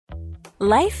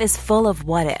Life is full of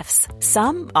what-ifs.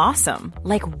 Some awesome,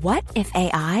 like what if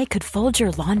AI could fold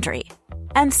your laundry?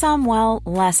 And some, well,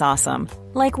 less awesome,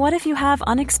 like what if you have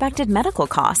unexpected medical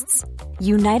costs?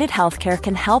 United Healthcare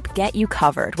can help get you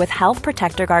covered with Health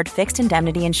Protector Guard fixed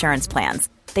indemnity insurance plans.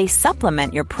 They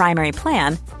supplement your primary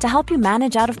plan to help you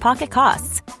manage out-of-pocket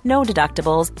costs. No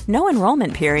deductibles, no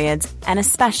enrollment periods, and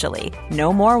especially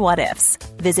no more what-ifs.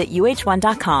 Visit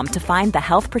uh1.com to find the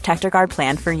Health Protector Guard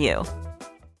plan for you.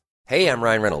 Hey, I'm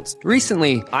Ryan Reynolds.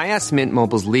 Recently, I asked Mint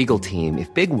Mobile's legal team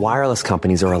if big wireless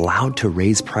companies are allowed to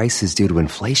raise prices due to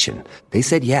inflation. They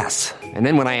said yes. And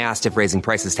then when I asked if raising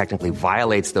prices technically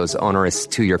violates those onerous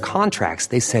two-year contracts,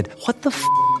 they said, "What the f***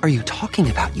 are you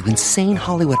talking about, you insane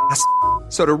Hollywood ass?"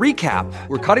 So to recap,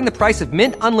 we're cutting the price of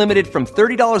Mint Unlimited from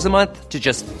 $30 a month to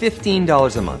just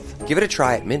 $15 a month. Give it a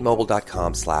try at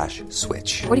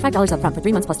mintmobile.com/switch. $45 up front for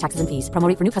 3 months plus taxes and fees. Promo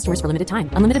rate for new customers for limited time.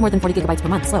 Unlimited more than 40 gigabytes per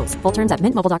month. Slows full terms at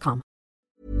mintmobile.com.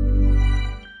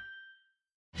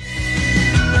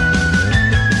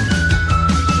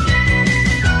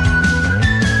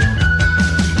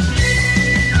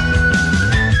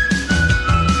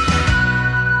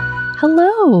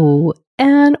 Hello,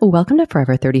 and welcome to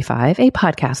Forever 35, a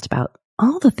podcast about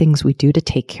all the things we do to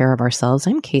take care of ourselves.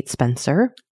 I'm Kate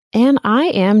Spencer. And I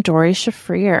am Dory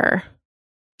Shafrir.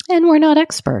 And we're not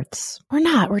experts. We're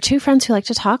not. We're two friends who like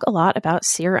to talk a lot about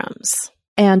serums.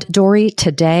 And Dory,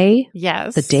 today,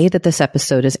 yes, the day that this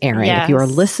episode is airing, yes, if you are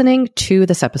listening to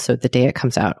this episode the day it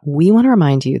comes out, we want to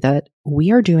remind you that we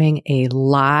are doing a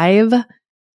live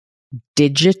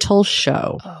digital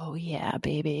show. Oh, yeah,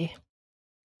 baby.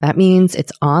 That means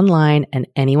it's online and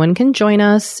anyone can join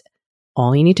us.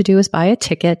 All you need to do is buy a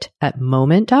ticket at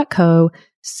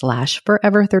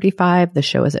moment.co/forever35. The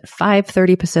show is at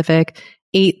 5:30 Pacific,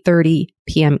 8:30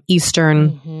 p.m.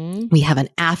 Eastern. Mm-hmm. We have an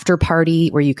after party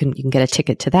where you can get a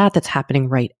ticket to that. That's happening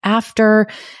right after.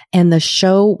 And the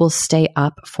show will stay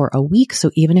up for a week.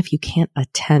 So even if you can't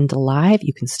attend live,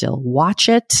 you can still watch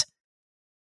it.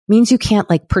 Means you can't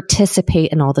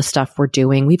participate in all the stuff we're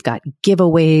doing. We've got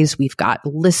giveaways. We've got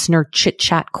listener chit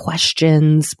chat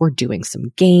questions. We're doing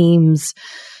some games,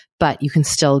 but you can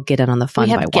still get in on the fun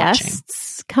by watching. We have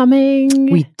guests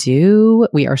coming. We do.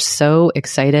 We are so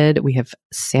excited. We have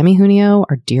Sammy Junio,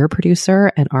 our dear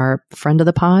producer, and our friend of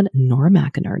the pod, Nora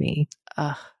McInerney.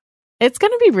 It's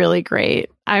going to be really great.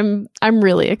 I'm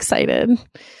really excited.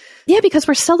 Yeah, because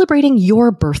we're celebrating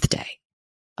your birthday.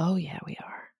 Oh, yeah, we are.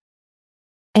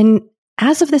 And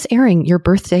as of this airing, your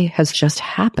birthday has just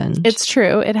happened. It's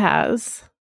true. It has.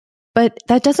 But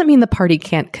that doesn't mean the party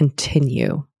can't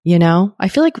continue. You know, I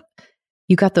feel like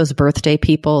you got those birthday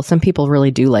people. Some people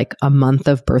really do a month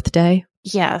of birthday.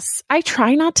 Yes. I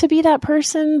try not to be that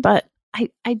person, but I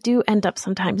do end up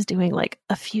sometimes doing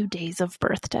a few days of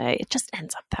birthday. It just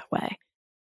ends up that way.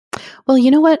 Well,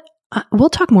 you know what? We'll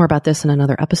talk more about this in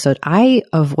another episode. I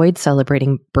avoid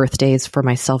celebrating birthdays for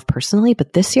myself personally,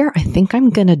 but this year I think I'm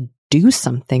going to do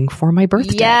something for my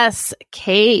birthday. Yes,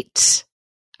 Kate.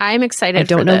 I'm excited for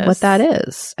this. I don't know what that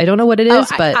is. I don't know what it is,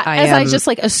 but I just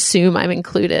assume I'm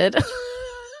included.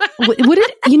 Would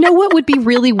it? You know what would be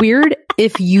really weird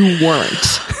if you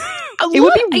weren't? It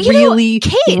would be really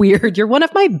weird. You're one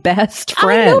of my best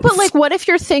friends. I know, but what if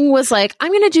your thing was I'm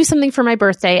going to do something for my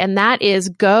birthday, and that is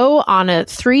go on a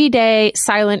 3-day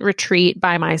silent retreat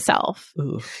by myself.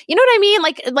 Ooh. You know what I mean?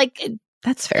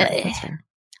 That's fair. That's fair.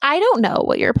 I don't know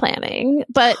what you're planning,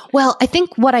 but well, I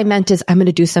think what I meant is I'm going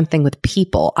to do something with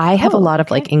people. I have a lot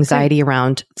of anxiety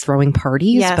around throwing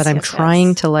parties, but I'm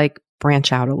trying to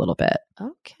branch out a little bit.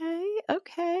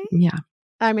 Okay. Yeah.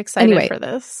 I'm excited for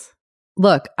this.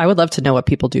 Look, I would love to know what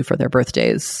people do for their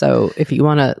birthdays. So if you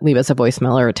want to leave us a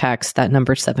voicemail or a text, that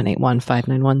number is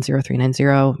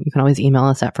 781-591-0390. You can always email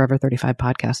us at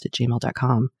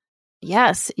forever35podcast@gmail.com.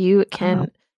 Yes, you can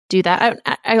do that.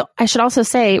 I should also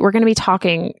say we're going to be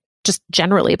talking just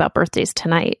generally about birthdays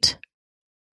tonight.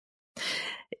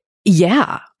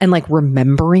 Yeah. And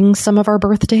remembering some of our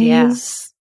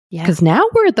birthdays. Yeah. Because now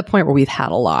we're at the point where we've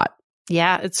had a lot.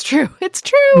 Yeah, it's true. It's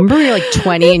true. Remember you're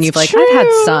 20 and you've I've had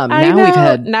some.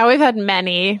 Now we've had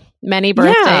many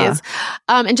birthdays. Yeah.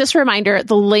 And just a reminder,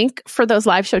 the link for those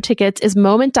live show tickets is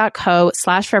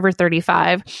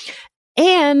moment.co/forever35.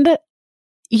 And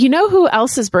you know who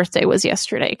else's birthday was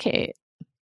yesterday, Kate?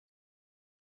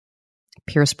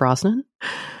 Pierce Brosnan?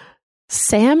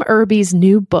 Sam Irby's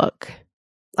new book.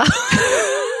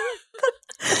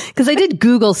 Because I did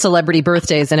Google celebrity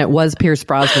birthdays and it was Pierce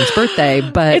Brosnan's birthday,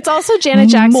 but it's also Janet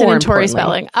Jackson and Tori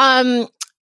Spelling.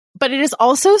 But it is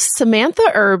also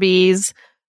Samantha Irby's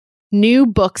new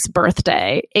book's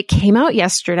birthday. It came out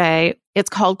yesterday.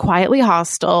 It's called Quietly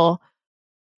Hostile.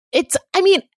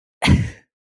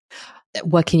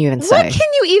 What can you even say? What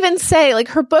can you even say? Like,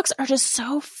 her books are just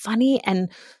so funny and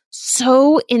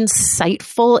so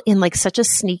insightful in like such a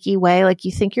sneaky way. Like,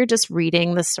 you think you're just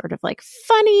reading this sort of like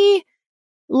funny,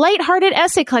 lighthearted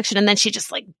essay collection, and then she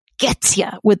just like gets you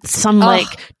with some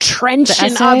like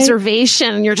trenchant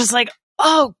observation, and you're just like,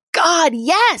 oh God,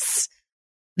 yes.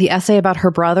 The essay about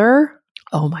her brother.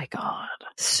 Oh my God.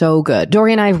 So good.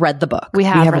 Dory and I have read the book. We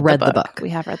have read the book. We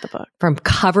have read the book. From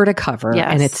cover to cover.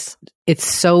 Yes. And it's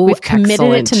so We've committed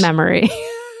excellent. it to memory.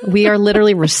 We are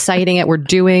literally reciting it. We're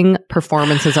doing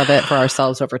performances of it for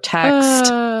ourselves over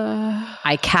text.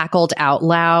 I cackled out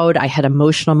loud. I had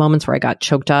emotional moments where I got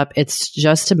choked up. It's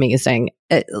just amazing.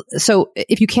 So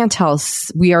if you can't tell,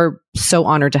 we are so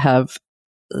honored to have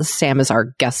Sam as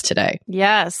our guest today.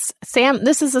 Yes. Sam,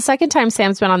 this is the second time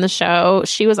Sam's been on the show.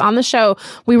 She was on the show,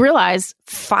 we realized,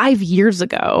 5 years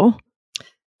ago.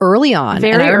 Early on.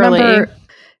 Very and I early. remember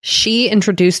she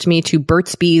introduced me to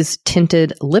Burt's Bees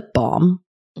tinted lip balm,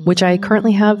 which I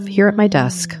currently have here at my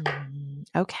desk.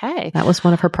 Okay. That was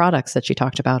one of her products that she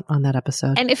talked about on that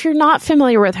episode. And if you're not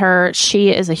familiar with her, she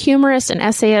is a humorist, an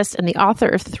essayist, and the author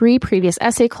of 3 previous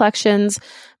essay collections,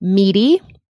 Meaty,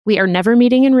 We Are Never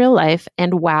Meeting in Real Life,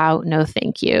 and Wow, No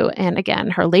Thank You. And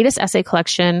again, her latest essay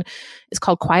collection is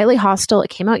called Quietly Hostile. It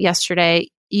came out yesterday.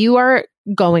 You are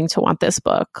going to want this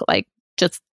book. Like,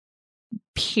 just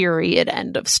period,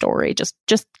 end of story.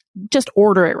 Just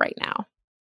order it right now.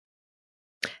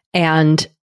 And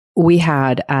we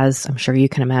had, as I'm sure you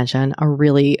can imagine, a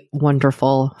really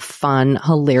wonderful, fun,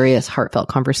 hilarious, heartfelt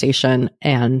conversation.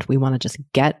 And we want to just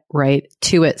get right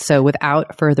to it. So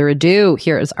without further ado,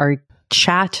 here is our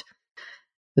chat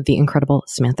with the incredible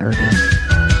Samantha Irby.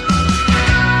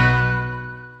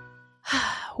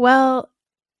 Well,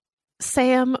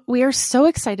 Sam, we are so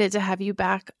excited to have you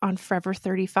back on Forever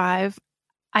 35.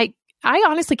 I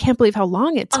honestly can't believe how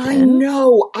long it's been. I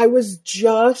know. I was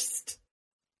just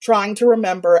trying to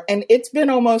remember, and it's been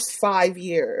almost 5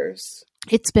 years.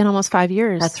 It's been almost 5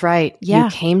 years. That's right. Yeah.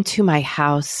 You came to my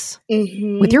house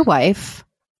Mm-hmm. with your wife.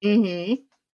 Mm-hmm.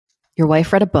 Your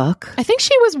wife read a book. I think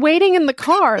she was waiting in the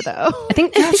car, though. I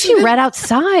think she read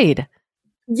outside.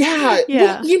 Yeah.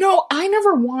 Yeah. Well, I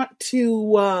never want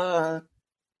to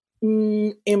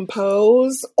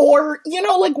impose or,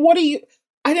 like, what do you...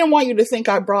 I didn't want you to think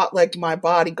I brought, like, my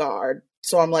bodyguard.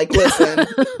 So I'm like, listen,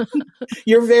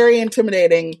 you're very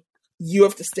intimidating. You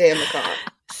have to stay in the car.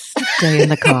 Stay in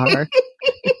the car.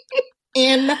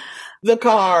 In the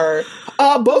car.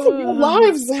 Both of your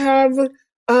lives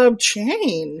have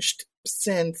changed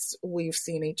since we've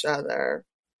seen each other.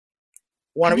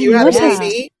 One of you had a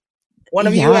baby. One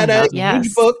of you had a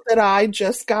huge book that I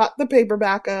just got the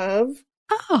paperback of.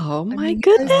 Oh, my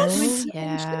goodness.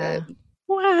 Yeah.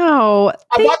 Wow.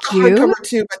 I bought the hardcover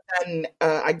too, but then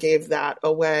I gave that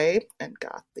away and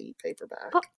got the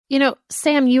paperback.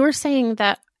 Sam, you were saying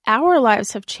that our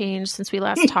lives have changed since we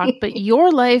last talked, but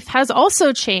your life has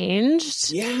also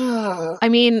changed. Yeah. I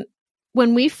mean,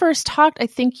 when we first talked, I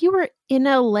think you were in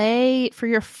LA for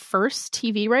your first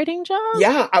TV writing job.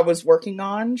 Yeah, I was working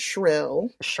on Shrill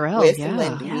with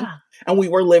Lindy. Yeah. And we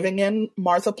were living in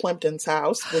Martha Plimpton's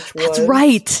house, which was... That's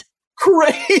right.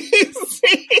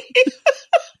 Crazy.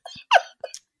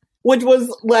 Which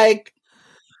was like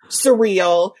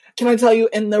surreal. Can I tell you,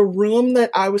 in the room that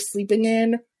I was sleeping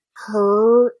in,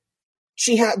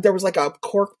 there was like a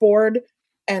cork board,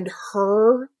 and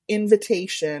her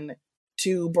invitation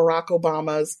to Barack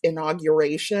Obama's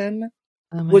inauguration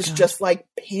was just like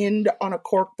pinned on a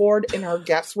cork board in her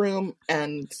guest room.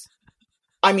 And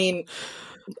I mean,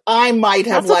 I might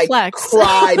have like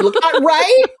cried.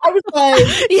 Right? I was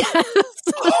like, yes.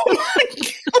 Oh my God.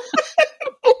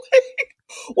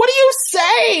 What do you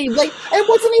say? Like, it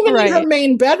wasn't even in her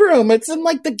main bedroom. It's in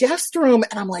like the guest room.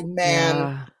 And I'm like,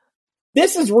 man,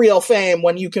 this is real fame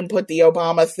when you can put the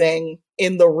Obama thing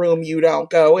in the room you don't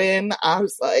go in. I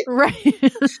was like,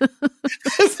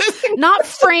 not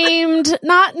framed,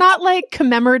 not like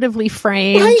commemoratively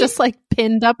framed, just like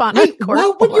pinned up on a cork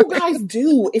What board. would you guys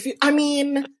do if you, I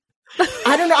mean,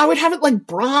 I don't know. I would have it like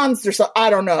bronzed or something. I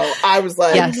don't know. I was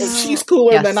like, she's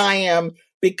cooler than I am,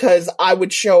 because I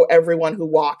would show everyone who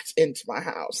walked into my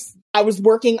house. I was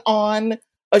working on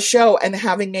a show and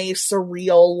having a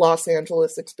surreal Los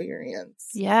Angeles experience.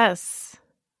 Yes.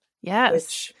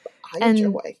 Which I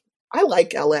enjoy. I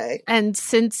like LA. And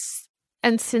since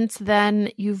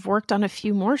then, you've worked on a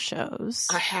few more shows.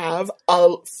 I have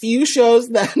a few shows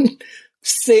that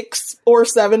 6 or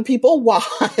 7 people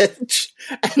watch,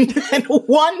 and then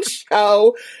one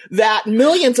show that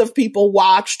millions of people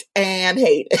watched and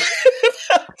hated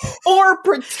or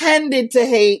pretended to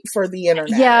hate for the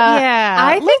internet.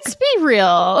 Yeah. Let's be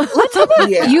real. Let's talk about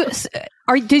you.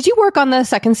 Did you work on the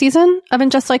second season of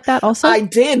And Just Like That also? I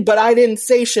did, but I didn't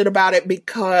say shit about it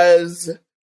because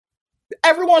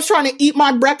everyone's trying to eat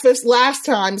my breakfast last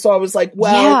time. So I was like,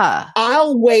 well,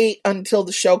 I'll wait until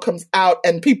the show comes out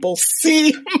and people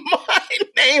see my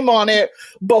name on it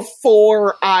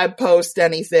before I post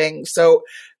anything. So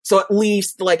at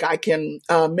least like I can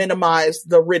minimize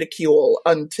the ridicule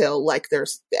until like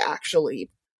there's actually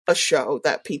a show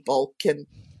that people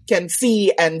can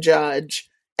see and judge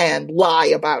and lie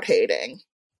about hating.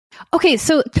 Okay,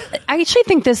 so I actually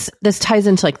think this ties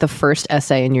into like the first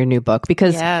essay in your new book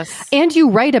because, and you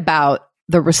write about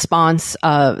the response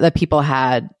that people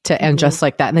had to And Just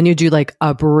Like That, and then you do like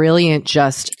a brilliant,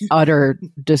 just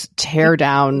tear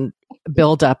down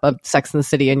buildup of Sex and the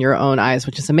City in your own eyes,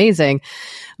 which is amazing.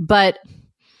 But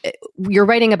you're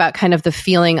writing about kind of the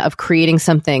feeling of creating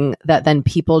something that then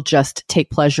people just take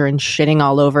pleasure in shitting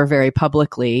all over very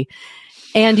publicly.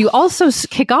 And you also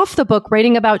kick off the book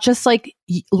writing about just like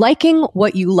liking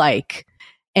what you like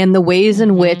and the ways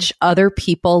in which other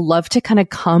people love to kind of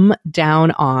come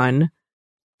down on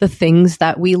the things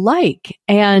that we like.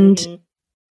 And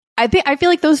I feel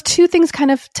like those two things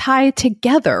kind of tie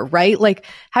together, right? Like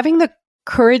having the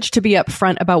courage to be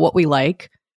upfront about what we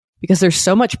like because there's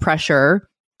so much pressure.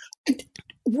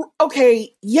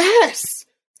 Okay. Yes.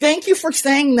 Thank you for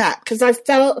saying that. Because I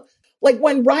felt like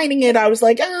when writing it, I was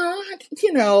like,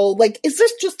 like, is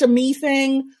this just a me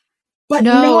thing? But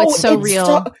no, it's so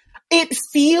real. It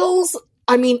feels,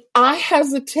 I mean, I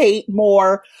hesitate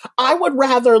more. I would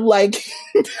rather like,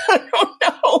 I don't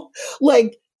know,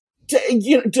 like,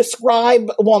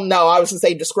 describe, well, no, I was going to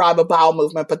say describe a bowel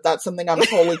movement, but that's something I'm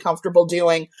totally comfortable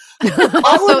doing.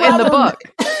 Also in the book.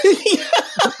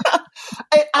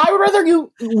 I would rather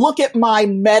you look at my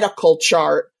medical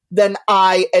chart than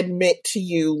I admit to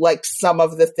you, like, some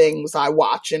of the things I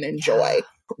watch and enjoy,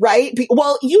 right?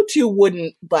 Well, you two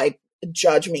wouldn't, like,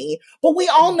 judge me, but we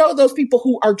all know those people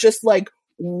who are just, like,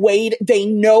 they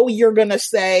know you're gonna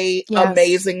say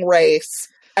Amazing Race,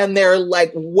 and they're,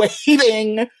 like,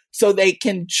 waiting so they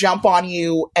can jump on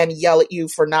you and yell at you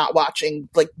for not watching,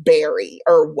 like, Barry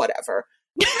or whatever.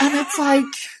 And it's like,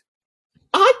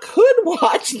 I could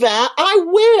watch that. I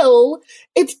will.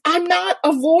 I'm not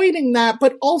avoiding that,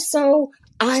 but also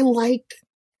I like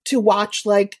to watch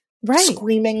like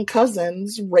screaming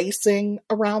cousins racing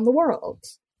around the world.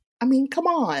 I mean, come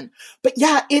on. But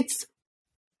yeah, it's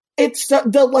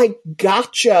the like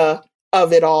gotcha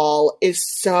of it all is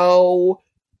so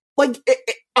like,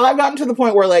 I've gotten to the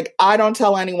point where like, I don't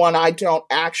tell anyone I don't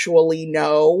actually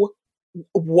know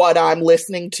what I'm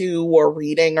listening to or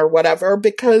reading or whatever,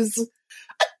 because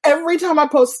every time I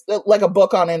post like a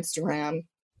book on Instagram,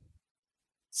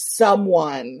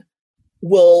 someone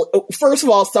will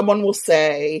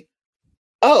say,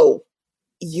 oh,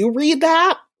 you read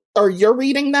that? Or you're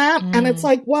reading that? And it's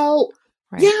like, well,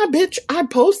 yeah, bitch, I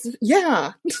posted.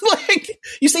 Yeah. Like,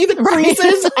 you see the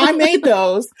creases? I made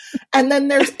those. And then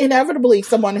there's inevitably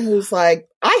someone who's like,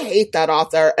 I hate that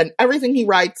author and everything he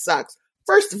writes sucks.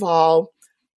 First of all,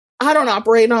 I don't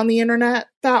operate on the internet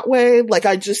that way. Like,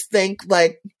 I just think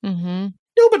like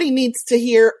nobody needs to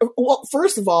hear. Well,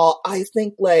 first of all, I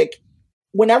think like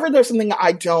whenever there's something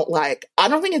I don't like, I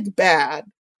don't think it's bad.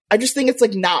 I just think it's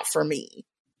like not for me.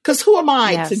 Cause who am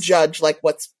I to judge like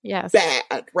what's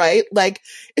bad, right? Like,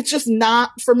 it's just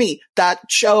not for me. That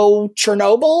show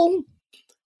Chernobyl,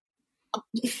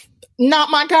 not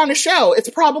my kind of show. It's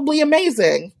probably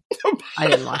amazing. I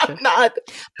didn't watch it. But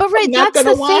that's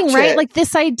the thing, right? Like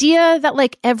this idea that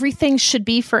like everything should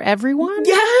be for everyone.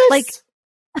 Yes. Like,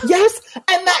 yes.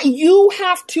 And that you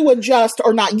have to adjust,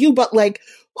 or not you, but like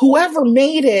whoever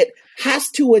made it has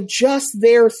to adjust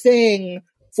their thing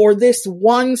for this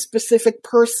one specific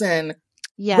person,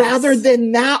 rather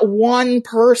than that one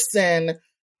person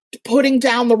putting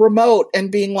down the remote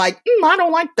and being like, I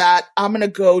don't like that. I'm going to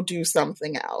go do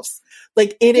something else.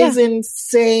 Like, it is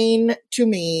insane to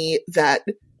me that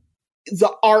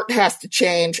the art has to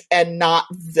change and not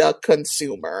the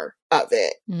consumer of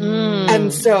it.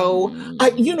 And so,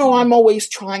 I'm always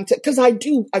trying to, because I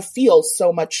feel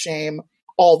so much shame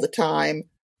all the time,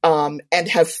 and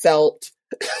have felt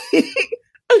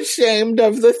ashamed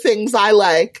of the things I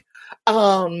like.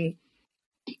 And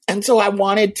so I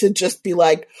wanted to just be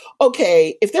like,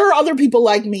 okay, if there are other people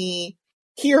like me,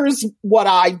 here's what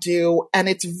I do. And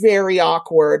it's very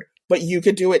awkward, but you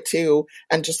could do it too.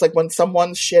 And just like when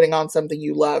someone's shitting on something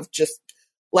you love, just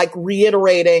like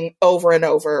reiterating over and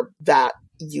over that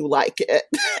you like it.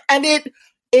 And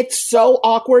it's so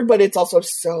awkward, but it's also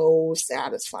so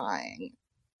satisfying.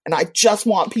 And I just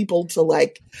want people to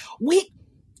like,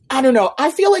 I don't know.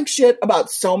 I feel like shit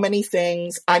about so many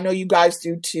things. I know you guys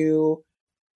do too.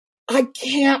 I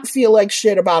can't feel like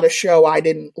shit about a show I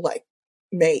didn't like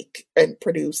make and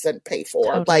produce and pay for.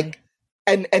 Totally. Like,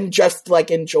 and just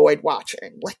like enjoyed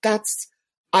watching. Like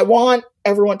I want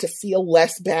everyone to feel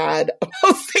less bad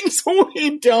about things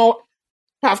we don't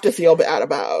have to feel bad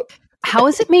about. How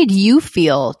has it made you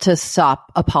feel to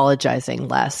stop apologizing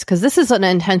less? Because this is an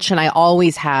intention I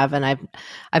always have, and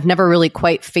I've never really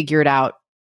quite figured out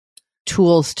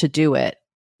tools to do it.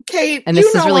 Kate, and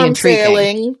this is really intriguing.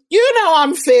 Failing. You know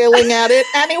I'm failing at it.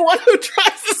 Anyone who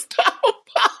tries to stop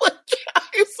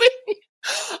apologizing.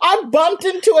 I bumped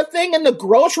into a thing in the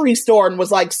grocery store and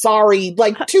was like, sorry,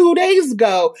 like 2 days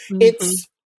ago. Mm-hmm.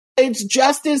 It's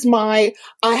just as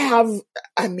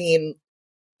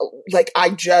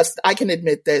I can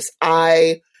admit this.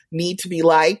 I need to be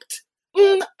liked.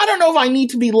 I don't know if I need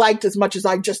to be liked as much as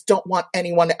I just don't want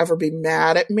anyone to ever be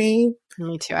mad at me.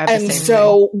 Me too. And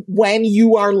so when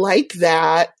you are like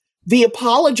that,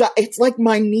 it's like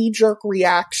my knee-jerk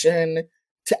reaction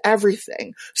to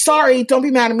everything. Sorry, don't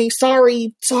be mad at me.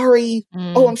 Sorry.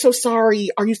 Oh, I'm so sorry.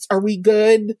 Are we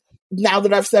good now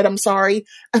that I've said I'm sorry?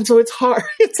 And so it's hard.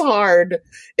 It's hard.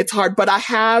 But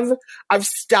I've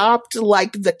stopped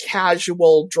like the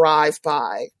casual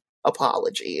drive-by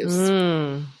apologies.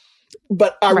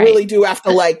 But I really do have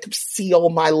to like seal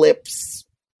my lips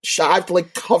shut. I have to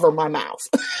like cover my mouth.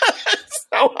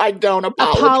 So I don't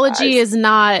apologize. Apology is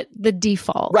not the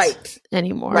default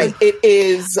anymore. Right. It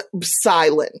is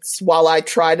silence while I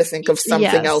try to think of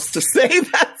something else to say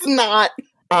that's not,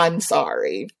 I'm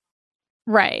sorry.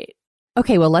 Right.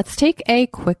 Okay, well, let's take a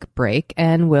quick break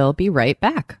and we'll be right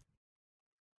back.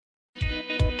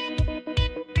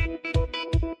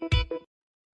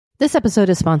 This episode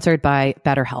is sponsored by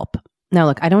BetterHelp. Now,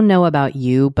 look, I don't know about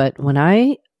you, but when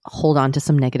I hold on to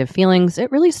some negative feelings,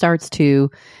 it really starts to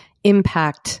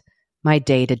impact my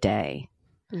day-to-day.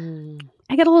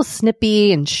 I get a little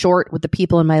snippy and short with the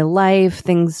people in my life.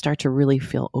 Things start to really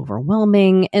feel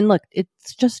overwhelming. And look,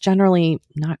 it's just generally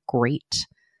not great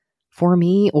for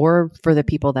me or for the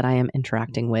people that I am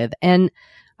interacting with. And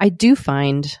I do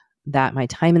find that my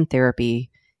time in therapy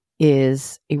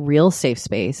is a real safe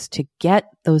space to get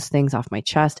those things off my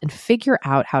chest and figure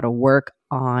out how to work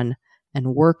on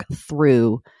and work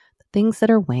through the things that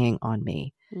are weighing on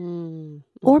me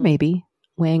or maybe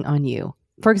weighing on you.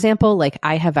 For example, like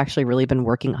I have actually really been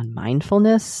working on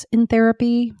mindfulness in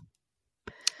therapy.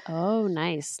 Oh,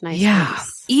 nice. Yeah.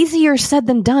 Nice. Easier said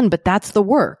than done, but that's the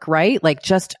work, right? Like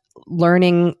just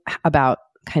learning about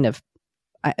kind of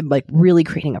like really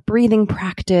creating a breathing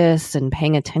practice and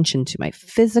paying attention to my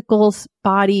physical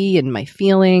body and my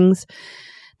feelings.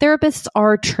 Therapists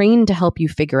are trained to help you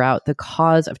figure out the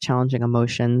cause of challenging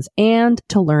emotions and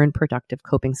to learn productive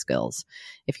coping skills.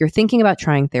 If you're thinking about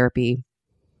trying therapy,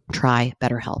 try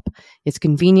BetterHelp. It's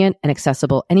convenient and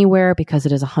accessible anywhere because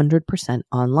it is 100%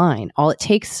 online. All it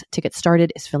takes to get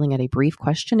started is filling out a brief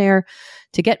questionnaire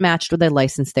to get matched with a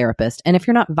licensed therapist. And if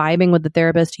you're not vibing with the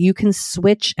therapist, you can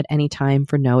switch at any time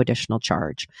for no additional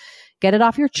charge. Get it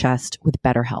off your chest with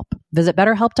BetterHelp. Visit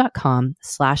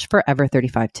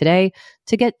BetterHelp.com/forever35 today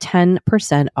to get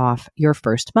 10% off your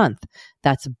first month.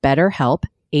 That's BetterHelp,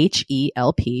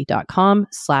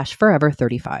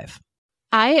 HELP.com/forever35.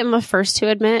 I am a first to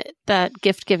admit that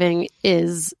gift giving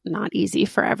is not easy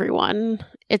for everyone.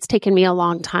 It's taken me a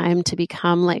long time to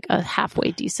become like a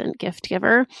halfway decent gift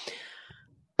giver.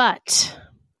 But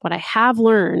what I have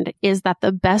learned is that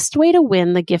the best way to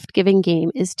win the gift giving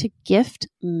game is to gift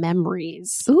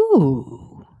memories.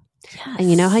 Ooh. Yes. And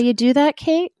you know how you do that,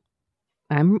 Kate?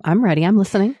 I'm ready. I'm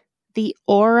listening. The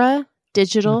Aura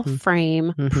digital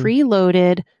frame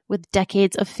preloaded with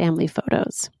decades of family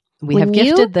photos. We have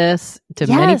gifted this to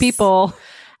many people.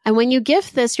 And when you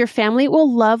gift this, your family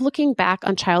will love looking back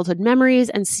on childhood memories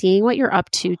and seeing what you're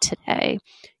up to today.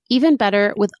 Even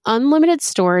better, with unlimited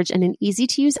storage and an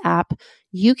easy-to-use app,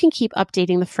 you can keep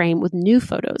updating the frame with new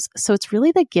photos. So it's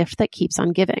really the gift that keeps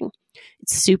on giving.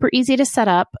 It's super easy to set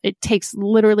up. It takes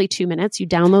literally 2 minutes. You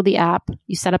download the app,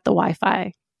 you set up the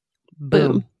Wi-Fi.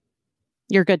 Boom.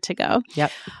 You're good to go.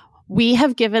 Yep. We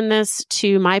have given this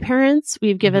to my parents.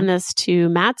 We've given this to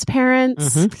Matt's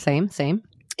parents. Same.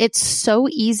 It's so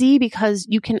easy because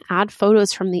you can add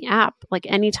photos from the app like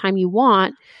anytime you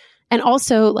want. And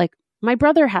also like my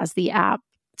brother has the app,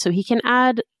 so he can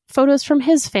add photos from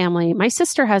his family. My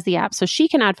sister has the app, so she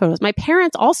can add photos. My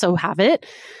parents also have it,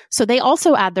 so they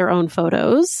also add their own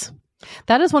photos.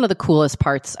 That is one of the coolest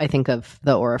parts, I think, of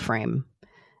the Aura Frame,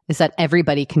 is that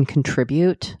everybody can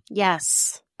contribute.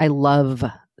 Yes. I love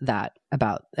that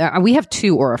about, we have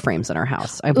 2 Aura Frames in our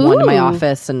house. I have one in my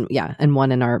office and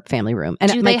one in our family room.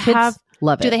 And my kids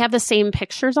love it. Do they have the same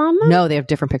pictures on them? No, they have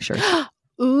different pictures.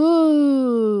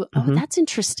 Ooh. Oh, that's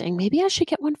interesting. Maybe I should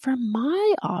get one for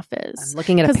my office. I'm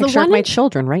looking at a picture of my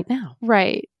children right now.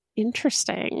 Right.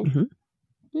 Interesting.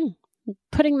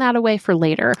 Putting that away for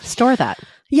later. Store that.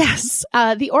 Yes.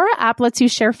 The Aura app lets you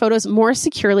share photos more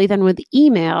securely than with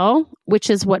email, which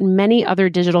is what many other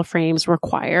digital frames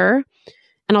require.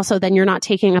 And also then you're not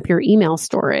taking up your email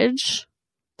storage.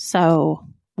 So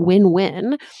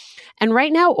win-win. And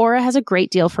right now, Aura has a great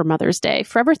deal for Mother's Day.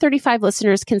 Forever 35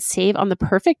 listeners can save on the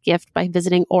perfect gift by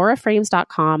visiting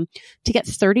auraframes.com to get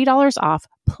 $30 off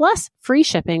plus free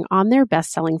shipping on their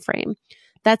best-selling frame.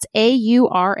 That's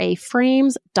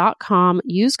auraframes.com.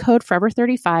 Use code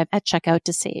Forever35 at checkout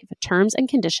to save. Terms and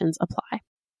conditions apply.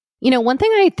 You know, one thing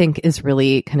I think is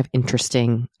really kind of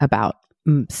interesting about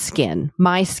skin,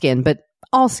 my skin, but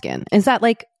all skin, is that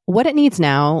like what it needs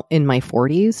now in my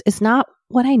 40s is not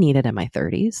what I needed in my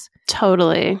 30s.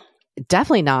 Totally.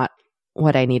 Definitely not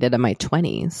what I needed in my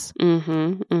 20s.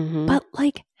 But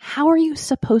like, how are you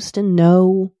supposed to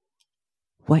know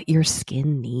what your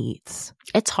skin needs?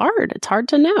 It's hard. It's hard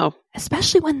to know.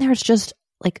 Especially when there's just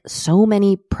like so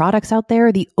many products out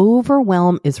there. The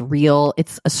overwhelm is real.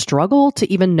 It's a struggle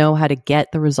to even know how to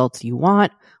get the results you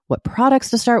want, what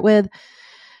products to start with.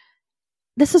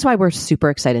 This is why we're super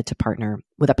excited to partner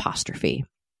with Apostrophe.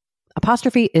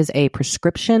 Apostrophe is a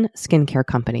prescription skincare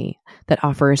company that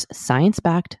offers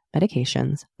science-backed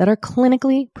medications that are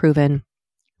clinically proven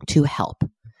to help.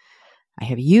 I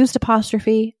have used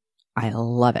Apostrophe. I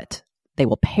love it. They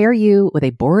will pair you with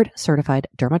a board-certified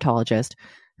dermatologist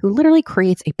who literally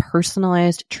creates a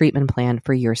personalized treatment plan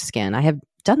for your skin. I have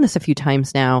done this a few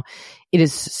times now. It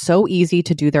is so easy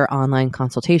to do their online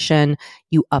consultation.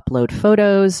 You upload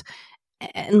photos.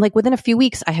 And like within a few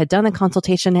weeks, I had done the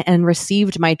consultation and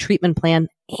received my treatment plan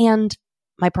and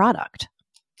my product.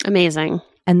 Amazing.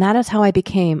 And that is how I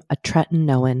became a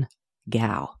tretinoin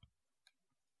gal.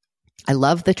 I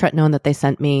love the tretinoin that they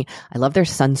sent me. I love their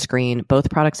sunscreen.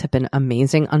 Both products have been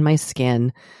amazing on my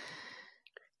skin.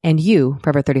 And you,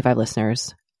 Forever 35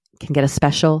 listeners, can get a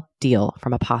special deal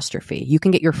from Apostrophe. You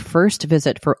can get your first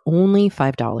visit for only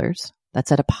 $5.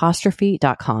 That's at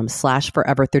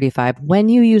apostrophe.com/forever35 when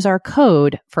you use our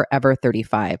code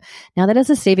forever35. Now that is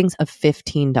a savings of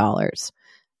 $15.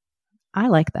 I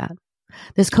like that.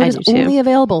 This code is only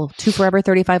available to Forever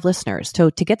 35 listeners. So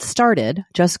to get started,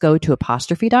 just go to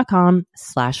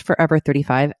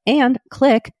apostrophe.com/forever35 and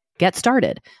click get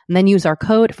started. And then use our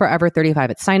code forever35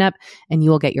 at sign up and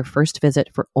you will get your first visit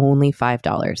for only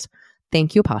 $5.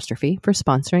 Thank you, Apostrophe, for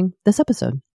sponsoring this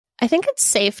episode. I think it's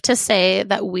safe to say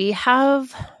that we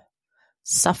have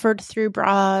suffered through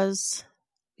bras.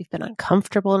 We've been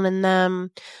uncomfortable in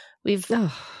them. We've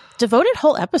devoted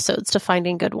whole episodes to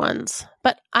finding good ones.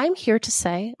 But I'm here to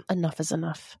say enough is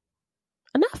enough.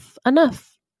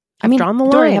 Enough. I've drawn the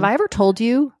line. Dory, have I ever told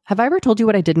you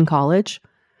what I did in college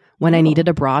when I needed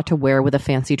a bra to wear with a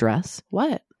fancy dress?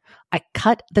 What? I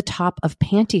cut the top of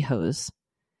pantyhose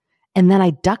and then I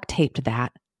duct taped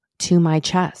that to my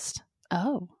chest.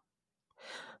 Oh.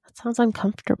 Sounds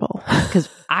uncomfortable. Because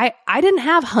I didn't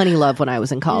have Honey Love when I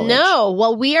was in college. No.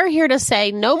 Well, we are here to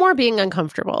say no more being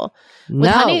uncomfortable.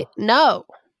 With Honey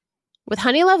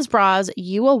Love's bras,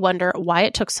 you will wonder why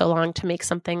it took so long to make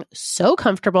something so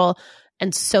comfortable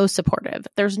and so supportive.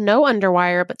 There's no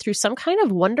underwire, but through some kind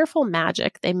of wonderful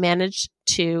magic, they managed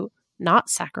to not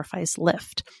sacrifice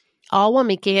lift. All while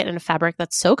making it in a fabric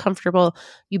that's so comfortable,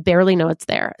 you barely know it's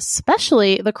there,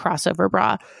 especially the crossover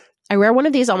bra. I wear one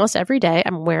of these almost every day.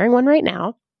 I'm wearing one right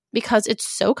now because it's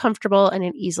so comfortable and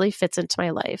it easily fits into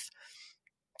my life.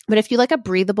 But if you like a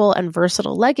breathable and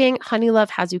versatile legging, Honey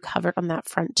Love has you covered on that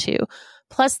front too.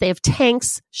 Plus, they have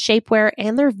tanks, shapewear,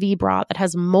 and their V-bra that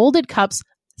has molded cups,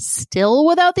 still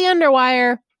without the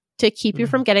underwire, to keep you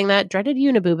from getting that dreaded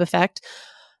uniboob effect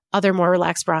other more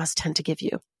relaxed bras tend to give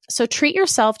you. So treat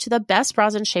yourself to the best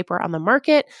bras and shapewear on the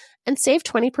market and save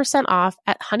 20% off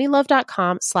at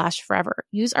honeylove.com/forever.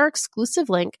 Use our exclusive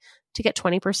link to get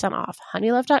 20% off,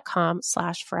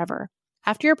 honeylove.com/forever.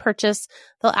 After your purchase,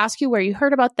 they'll ask you where you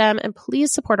heard about them, and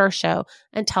please support our show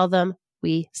and tell them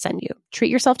we send you. Treat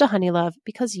yourself to Honey Love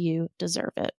because you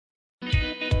deserve it.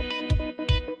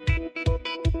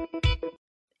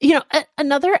 You know,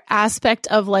 another aspect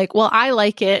of like, well, I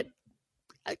like it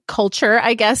culture,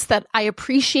 I guess, that I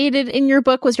appreciated in your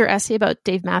book was your essay about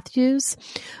Dave Matthews.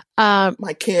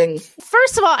 My king.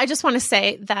 First of all, I just want to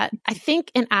say that I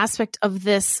think an aspect of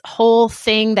this whole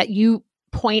thing that you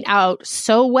point out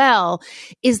so well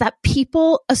is that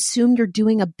people assume you're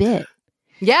doing a bit.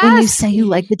 Yes. When you say you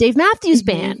like the Dave Matthews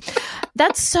Band.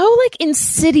 That's so like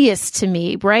insidious to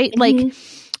me, right? Like,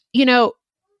 you know,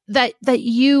 that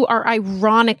you are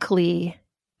ironically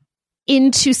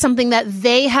into something that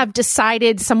they have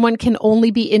decided someone can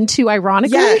only be into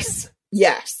ironically.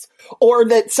 Yes. Or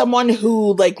that someone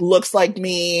who like looks like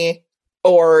me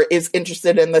or is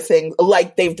interested in the thing,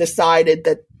 like they've decided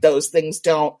that those things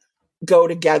don't go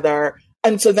together.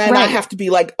 And so then I have to be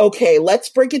like, okay, let's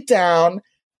break it down.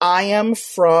 I am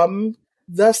from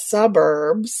the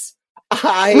suburbs.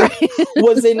 I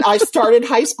started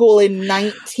high school in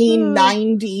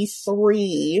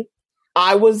 1993.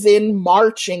 I was in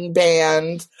marching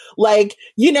band. Like,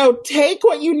 you know, take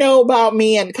what you know about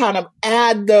me and kind of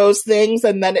add those things.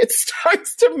 And then it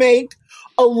starts to make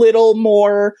a little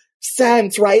more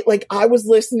sense, right? Like I was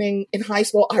listening in high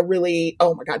school.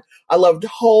 Oh my God, I loved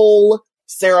Hole,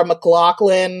 Sarah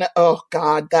McLachlan. Oh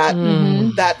God,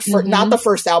 not the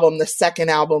first album. The second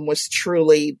album was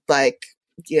truly like,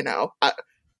 you know,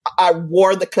 I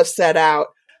wore the cassette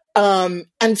out. And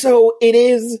so it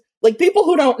is like people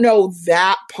who don't know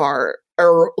that part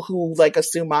or who like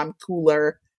assume I'm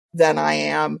cooler than I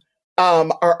am,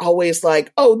 are always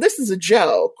like, oh, this is a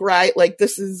joke, right? Like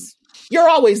you're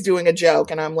always doing a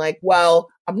joke. And I'm like, well,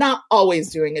 I'm not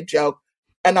always doing a joke.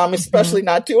 And I'm especially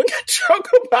not doing a joke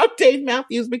about Dave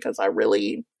Matthews because I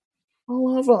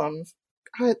love him.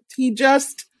 I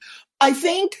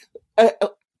think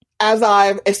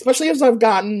especially as I've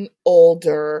gotten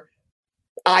older,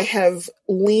 I have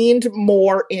leaned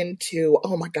more into,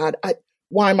 oh my God,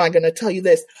 why am I going to tell you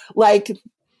this? Like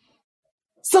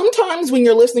sometimes when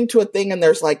you're listening to a thing and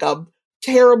there's like a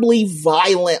terribly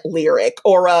violent lyric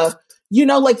or you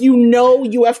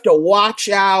have to watch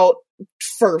out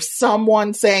for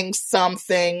someone saying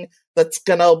something that's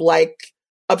gonna like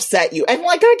upset you. And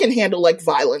like I can handle like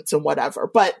violence and whatever,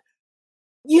 but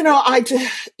you know, I don't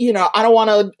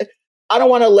want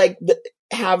to like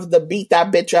have the beat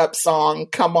that bitch up song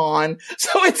come on.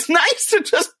 So it's nice to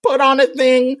just put on a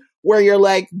thing where you're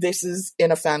like, this is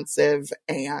inoffensive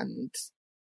and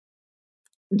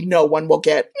no one will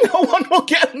get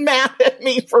mad at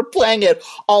me for playing it.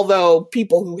 Although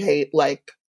people who hate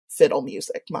like fiddle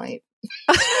music might.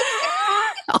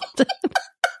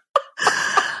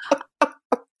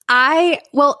 I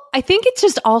think it's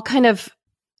just all kind of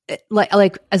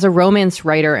like as a romance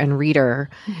writer and reader,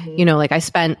 you know, like I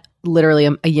spent literally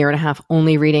a year and a half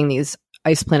only reading these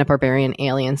Ice Planet Barbarian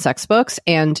alien sex books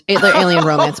and they're alien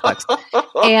romance books.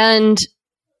 And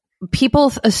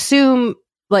people assume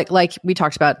like we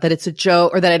talked about that it's a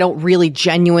joke or that I don't really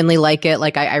genuinely like it.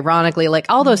 Like I ironically like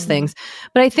all those things.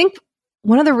 But I think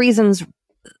one of the reasons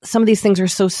some of these things are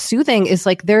so soothing is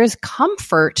like there is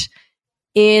comfort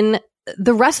in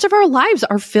the rest of our lives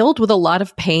are filled with a lot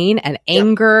of pain and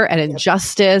anger and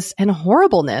injustice and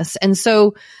horribleness. And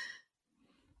so,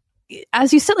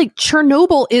 as you said, like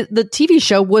Chernobyl, the TV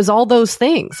show was all those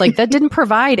things. Like that didn't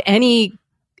provide any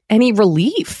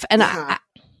relief. And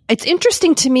it's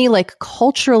interesting to me, like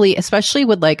culturally, especially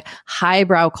with like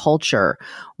highbrow culture,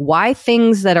 why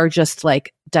things that are just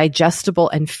like digestible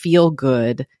and feel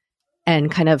good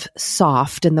and kind of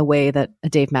soft in the way that a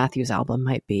Dave Matthews album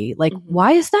might be. Like,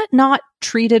 why is that not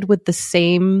treated with the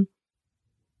same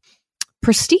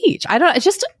prestige? It's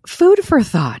just food for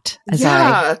thought as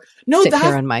I sit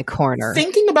here in my corner.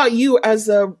 Thinking about you as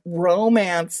a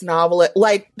romance novelist,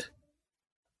 like,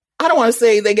 I don't want to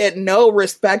say they get no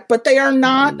respect, but they are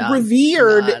not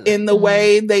revered in the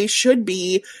way they should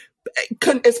be,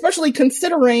 especially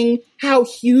considering how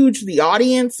huge the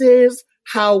audience is,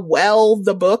 how well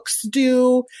the books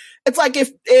do. It's like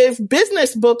if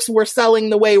business books were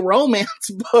selling the way romance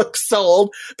books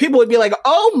sold, people would be like,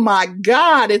 oh my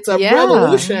God, it's a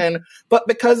revolution. But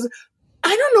because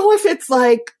I don't know if it's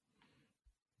like,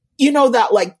 you know,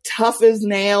 that like tough as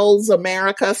nails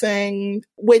America thing,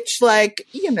 which like,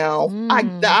 you know,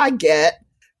 I get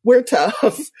we're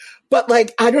tough, but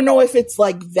like, I don't know if it's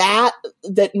like that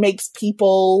makes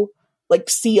people like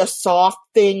see a soft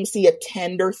thing, see a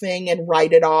tender thing and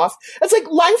write it off. It's like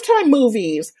Lifetime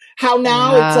movies. How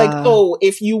now it's like, oh,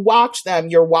 if you watch them,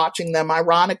 you're watching them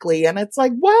ironically. And it's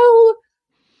like, well,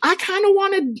 I kind of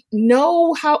want to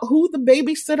know who the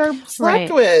babysitter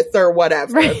slept with or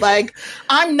whatever. Right. Like,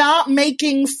 I'm not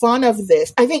making fun of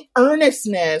this. I think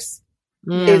earnestness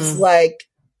is like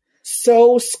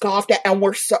so scoffed at. And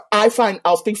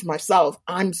I'll speak for myself.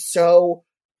 I'm so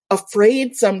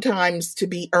afraid sometimes to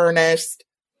be earnest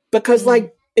because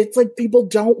like, it's like people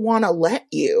don't want to let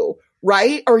you,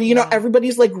 right? Or, you know,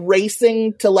 everybody's like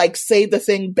racing to like say the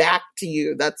thing back to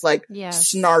you that's like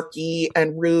snarky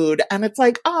and rude. And it's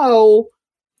like, oh,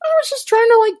 I was just trying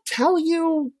to like tell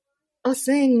you a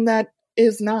thing that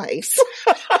is nice.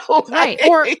 Right.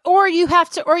 Or you have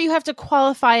to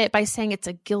qualify it by saying it's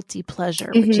a guilty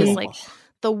pleasure, which is like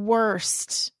the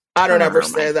worst. I don't ever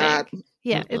say that.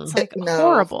 Yeah, it's like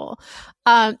horrible.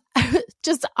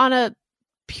 Just on a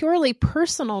purely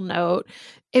personal note,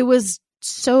 it was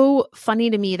so funny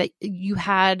to me that you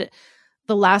had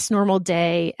the Last Normal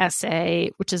Day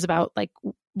essay, which is about like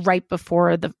right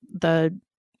before the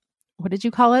what did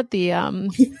you call it? The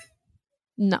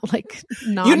not like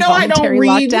non-voluntary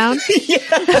lockdown.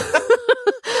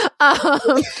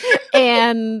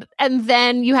 And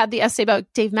then you had the essay about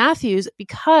Dave Matthews,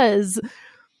 because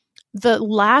the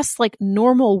last like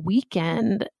normal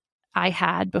weekend I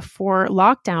had before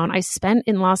lockdown, I spent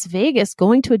in Las Vegas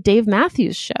going to a Dave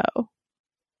Matthews show.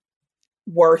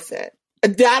 Worth it.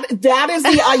 That is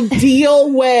the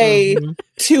ideal way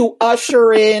to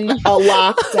usher in a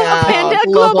lockdown.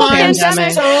 Global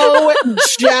pandemic. I'm so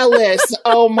jealous.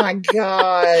 Oh my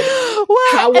God.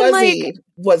 How was he?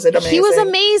 Was it amazing? He was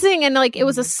amazing. And like, it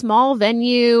was a small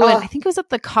venue. And I think it was at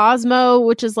the Cosmo,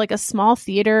 which is like a small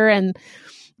theater.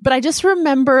 But I just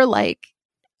remember like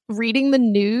reading the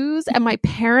news, and my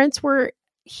parents were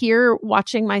here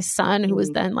watching my son, who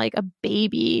was then like a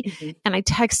baby. And I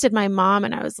texted my mom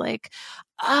and I was like,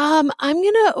 I'm going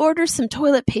to order some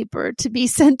toilet paper to be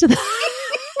sent to the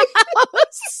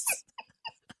house.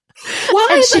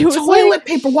 Why the toilet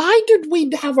paper? Why did we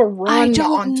have a run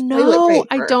on toilet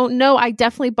paper? I don't know. I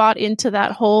definitely bought into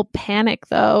that whole panic,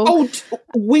 though. Oh,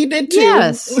 we did too.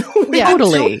 Yes,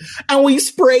 totally. And we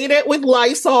sprayed it with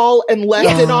Lysol and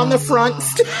left it on the front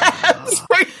steps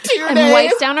for 2 days. And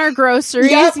wiped down our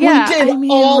groceries. Yep, we did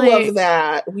all of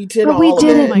that. We did all of it. We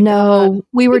didn't know.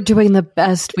 We were doing the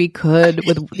best we could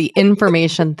with the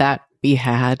information that we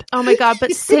had. Oh my God.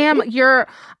 But Sam,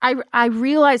 I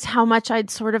realized how much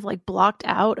I'd sort of like blocked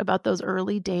out about those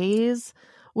early days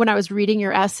when I was reading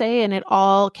your essay, and it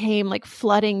all came like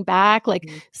flooding back, like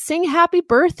sing happy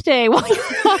birthday while you're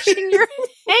washing your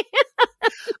hands.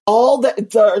 All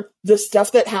the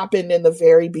stuff that happened in the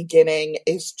very beginning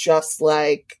is just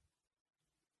like,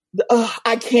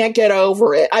 I can't get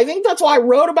over it. I think that's why I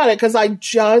wrote about it, because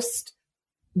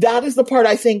that is the part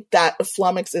I think that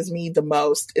flummoxes me the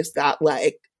most, is that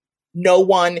like no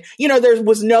one, there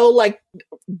was no like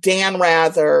Dan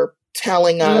Rather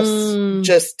telling us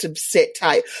just to sit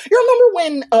tight. You remember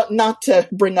when, not to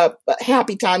bring up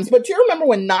happy times, but do you remember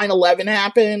when 9/11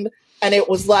 happened and it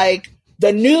was like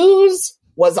the news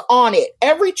was on it?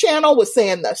 Every channel was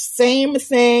saying the same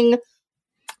thing.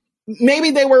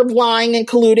 Maybe they were lying and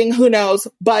colluding, who knows,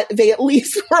 but they at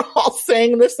least were all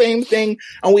saying the same thing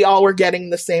and we all were getting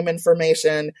the same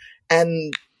information.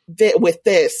 And with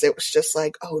this, it was just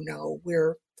like, oh no,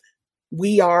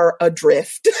 we are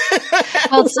adrift.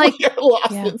 Well, it's like,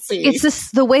 it's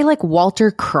this, the way like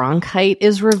Walter Cronkite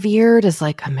is revered as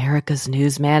like America's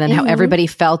newsman, and how everybody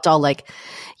felt all like,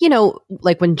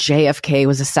 like when JFK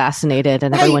was assassinated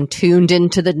and everyone tuned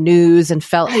into the news and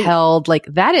felt held, like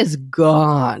that is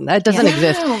gone. That doesn't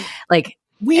exist. Like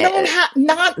we don't have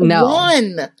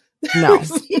one. No.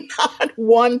 There's not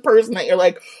one person that you're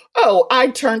like, oh, I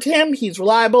turned to him, he's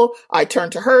reliable. I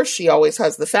turn to her, she always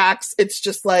has the facts. It's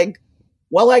just like,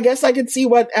 well, I guess I could see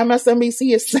what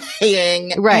MSNBC is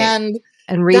saying. Right.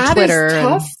 And read that Twitter. Is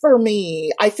tough for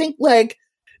me. I think like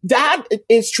that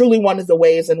is truly one of the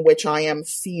ways in which I am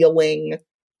feeling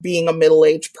being a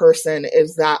middle-aged person,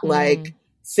 is that like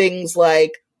things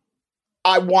like,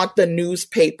 I want the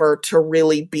newspaper to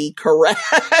really be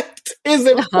correct is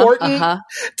important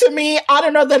to me. I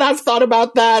don't know that I've thought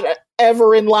about that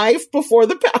ever in life before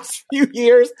the past few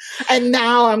years. And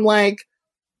now I'm like,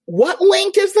 what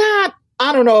link is that?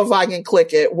 I don't know if I can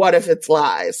click it. What if it's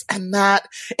lies? And that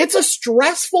it's a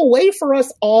stressful way for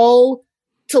us all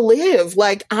to live.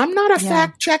 Like, I'm not a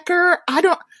fact checker. I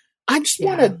just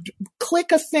want to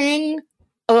click a thing,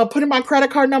 put in my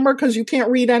credit card number because you can't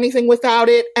read anything without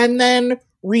it, and then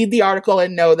read the article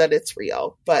and know that it's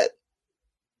real. But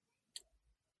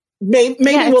maybe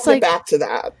we'll get back to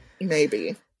that.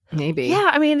 Maybe. Yeah,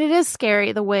 I mean, it is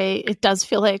scary the way it does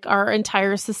feel like our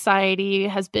entire society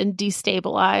has been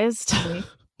destabilized.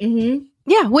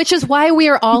 Yeah, which is why we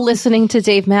are all listening to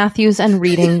Dave Matthews and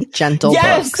reading gentle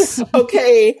books.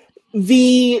 Okay,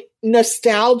 the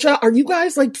nostalgia. Are you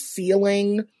guys like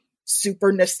feeling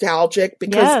super nostalgic?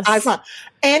 Because I found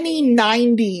any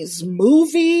 90s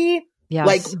movie, Yes.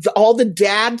 Like all the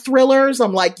dad thrillers,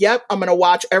 I'm like, yep, I'm going to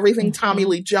watch everything Tommy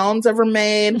Lee Jones ever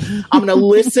made. I'm going to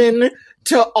listen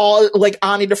to all, like,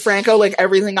 Ani DeFranco, like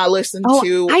everything I listened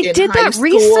to I in did high that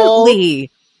school. Recently.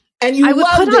 And you I would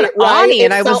loved put on it, right? Ani,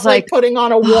 and it I felt was like putting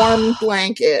on a warm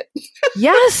blanket.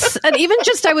 Yes. And even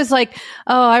just, I was like,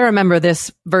 oh, I remember this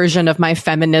version of my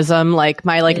feminism, like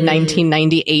my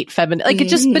 1998 feminism. Like it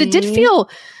just, but it did feel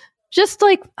just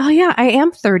like, oh yeah, I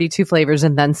am 32 flavors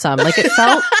and then some. Like it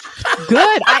felt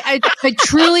good. I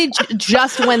truly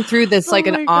just went through this like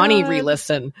an Ani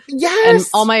re-listen. Yes. And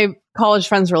all my college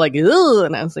friends were like, ugh.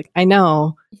 And I was like, I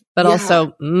know, but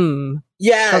also,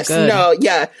 yes. so No.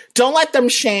 Yeah. Don't let them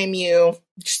shame you.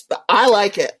 I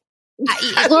like it.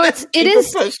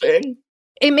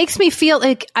 It makes me feel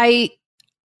like I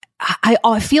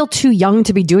feel too young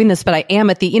to be doing this, but I am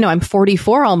at the, I'm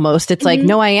 44 almost. It's like,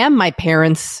 no, I am my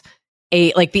parents'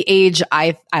 like the age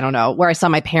I don't know, where I saw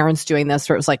my parents doing this,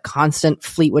 where it was like constant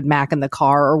Fleetwood Mac in the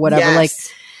car or whatever. Yes. Like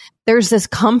there's this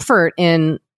comfort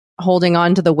in holding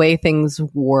on to the way things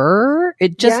were.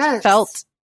 It just felt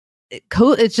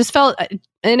cool. It just felt,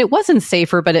 and it wasn't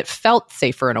safer, but it felt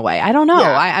safer in a way. I don't know.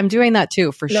 Yeah. I'm doing that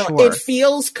too, for sure. It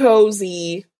feels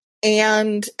cozy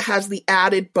and has the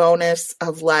added bonus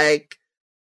of like,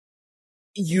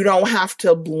 you don't have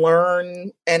to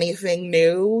learn anything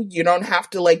new. You don't have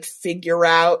to like figure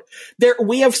out there.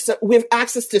 We have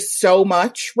access to so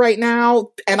much right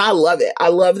now. And I love it. I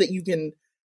love that you can,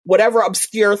 whatever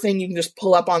obscure thing you can just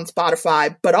pull up on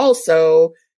Spotify, but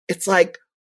also it's like,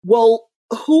 well,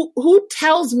 who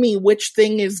tells me which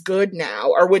thing is good now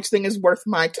or which thing is worth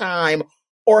my time?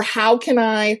 Or how can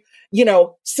I,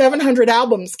 700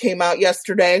 albums came out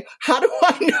yesterday. How do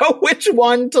I know which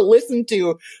one to listen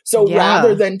to? So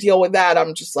rather than deal with that,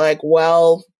 I'm just like,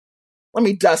 well, let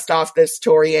me dust off this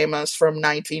Tori Amos from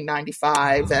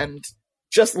 1995 and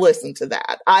just listen to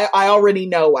that. I already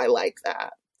know I like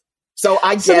that. So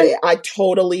I get it. I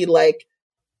totally like,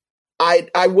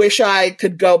 I wish I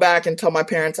could go back and tell my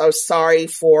parents I was sorry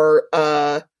for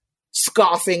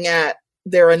scoffing at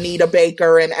their Anita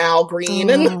Baker and Al Green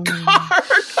in the car.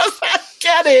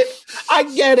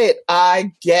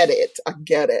 I get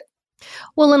it.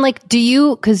 Well, and like,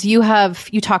 because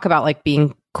you talk about like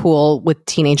being cool with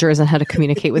teenagers and how to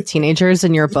communicate with teenagers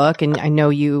in your book. And I know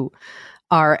you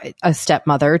are a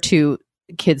stepmother to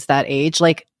kids that age.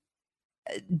 Like,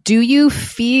 do you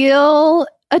feel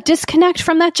a disconnect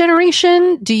from that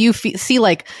generation? Do you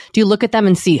do you look at them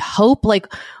and see hope? Like,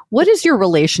 what is your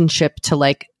relationship to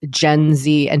like Gen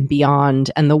Z and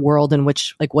beyond and the world in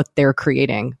which like what they're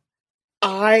creating?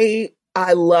 I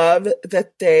love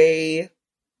that they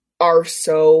are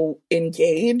so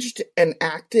engaged and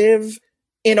active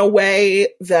in a way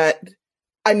that,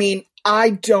 I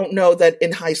don't know that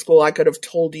in high school I could have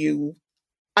told you.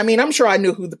 I'm sure I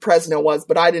knew who the president was,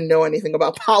 but I didn't know anything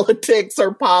about politics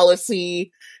or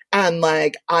policy. And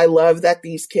like, I love that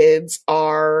these kids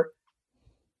are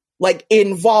like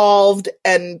involved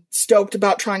and stoked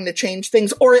about trying to change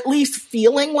things, or at least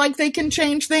feeling like they can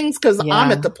change things. Cause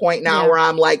I'm at the point now where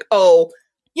I'm like, oh,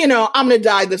 I'm going to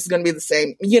die. This is going to be the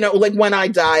same. Like when I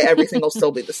die, everything will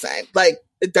still be the same. Like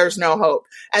there's no hope.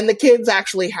 And the kids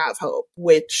actually have hope,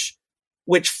 which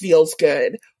feels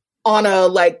good. On a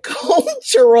like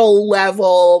cultural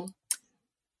level,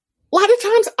 a lot of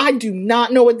times I do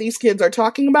not know what these kids are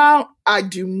talking about. I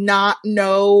do not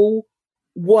know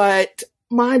what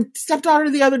my stepdaughter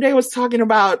the other day was talking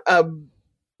about,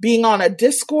 being on a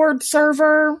Discord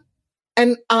server.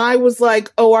 And I was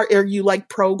like, oh, are you like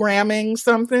programming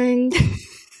something? And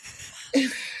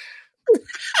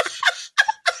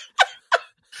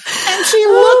she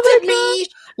looked at me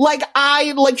like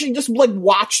she just like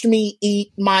watched me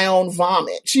eat my own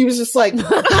vomit. She was just like,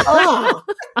 oh.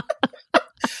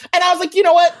 And I was like, you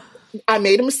know what? I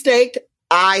made a mistake.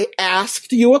 I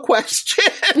asked you a question.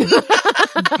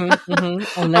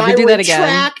 I'll never do that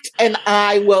again. And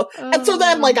I will. And so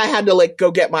then like I had to like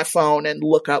go get my phone and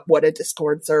look up what a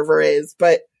Discord server is.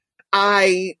 But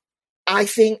I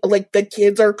think like the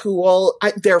kids are cool.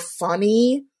 They're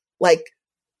funny. Like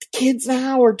kids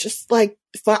now are just like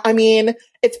fun.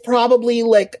 It's probably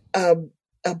like a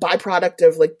byproduct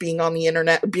of like being on the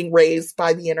internet, being raised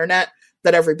by the internet,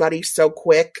 that everybody's so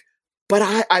quick. But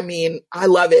I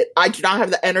love it. I do not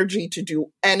have the energy to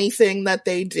do anything that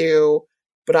they do,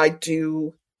 but I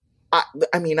do. I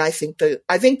think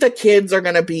the kids are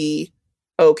going to be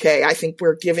okay. I think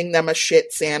we're giving them a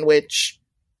shit sandwich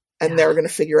and they're going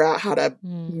to figure out how to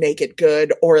make it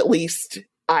good, or at least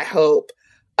I hope.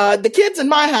 The kids in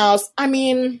my house, oh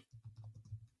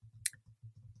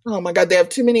my God, they have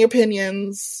too many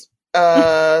opinions.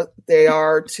 They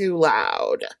are too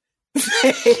loud.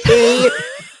 They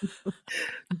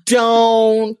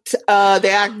don't, they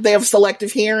have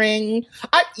selective hearing.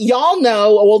 Y'all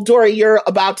know, well, Dory, you're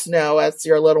about to know as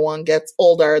your little one gets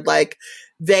older, like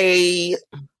you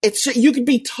could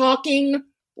be talking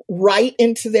right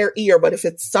into their ear, but if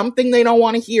it's something they don't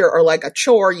want to hear or like a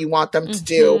chore you want them to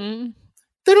do,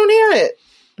 they don't hear it.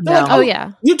 They're like,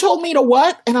 yeah. You told me to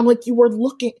what? And I'm like, you were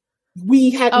looking. We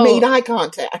had made eye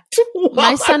contact.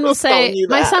 My son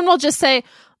will just say,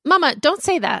 Mama, don't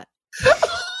say that.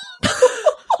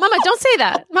 Mama, don't say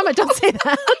that. Mama, don't say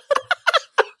that.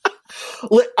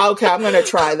 Okay, I'm going to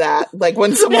try that. Like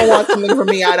when someone wants something from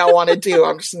me I don't want to do,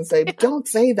 I'm just going to say, don't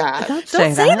say that. Don't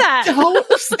say that.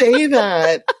 Don't say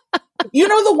that. You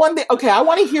know the one thing, okay, I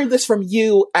want to hear this from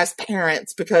you as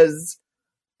parents because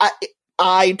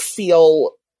I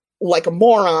feel like a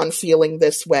moron feeling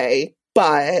this way,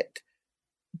 but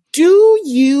do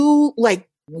you like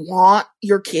want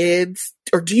your kids,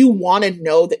 or do you want to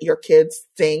know that your kids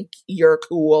think you're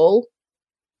cool?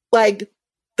 Like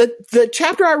the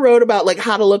chapter I wrote about like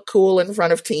how to look cool in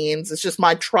front of teens is just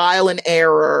my trial and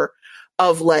error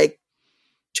of like,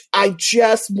 I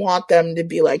just want them to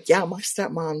be like, yeah, my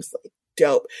stepmom's like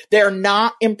dope. They're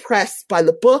not impressed by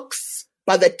the books,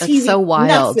 by the TV. That's so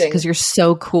wild because you're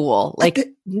so cool. Like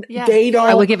they don't.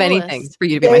 I would give anything for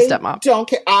you to be my stepmom. Don't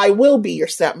care. I will be your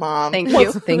stepmom. Thank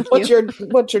you. Thank you.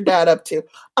 What's your dad up to?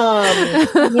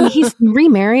 I mean, he's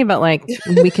remarried, but like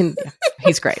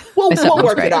he's great. We'll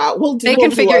work it out.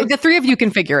 The three of you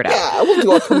can figure it out. Yeah, we'll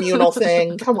do a communal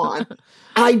thing. Come on.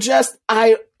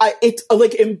 It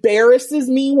like embarrasses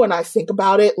me when I think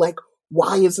about it. Like,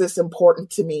 why is this important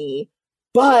to me?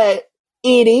 But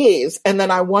it is. And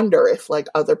then I wonder if like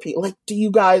other people, like,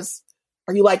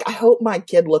 are you like, I hope my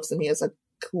kid looks at me as a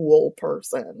cool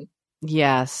person?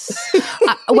 Yes.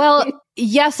 Well,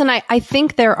 yes. And I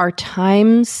think there are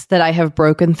times that I have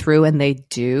broken through and they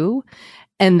do.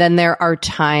 And then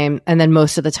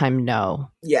most of the time, no.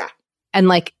 Yeah. And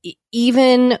like,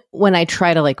 even when I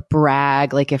try to like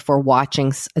brag, like if we're watching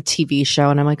a TV show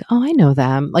and I'm like, oh, I know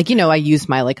them. Like, you know, I use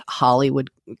my like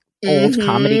Hollywood old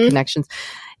comedy connections.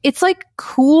 It's like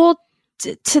cool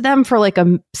to them for like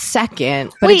a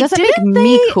second, but it doesn't make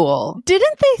me cool.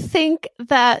 Didn't they think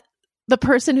that the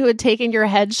person who had taken your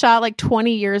headshot like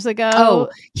 20 years ago? Oh,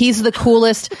 he's the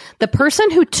coolest. The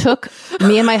person who took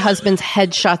me and my husband's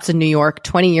headshots in New York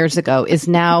 20 years ago is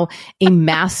now a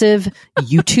massive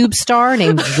YouTube star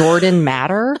named Jordan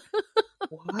Matter.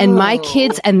 Wow. And my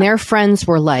kids and their friends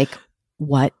were like,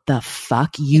 what the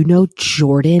fuck? You know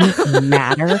Jordan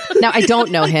Matter? Now, I don't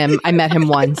know him. I met him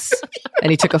once and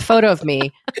he took a photo of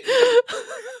me.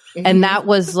 And that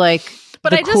was like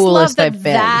but I just love that I've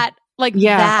been. That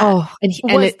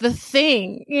was the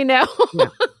thing, you know? Yeah.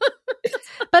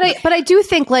 But I do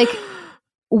think like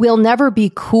we'll never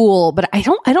be cool, but I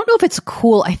don't know if it's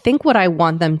cool. I think what I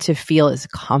want them to feel is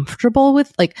comfortable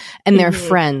with like, and their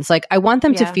friends. Like I want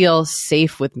them to feel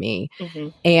safe with me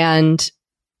and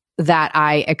that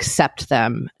I accept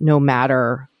them no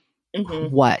matter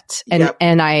what. And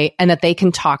that they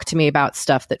can talk to me about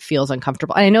stuff that feels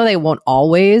uncomfortable. And I know they won't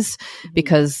always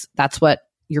because that's what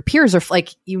your peers are like,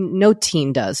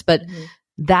 teen does, but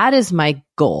that is my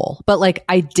goal. But like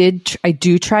I do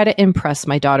try to impress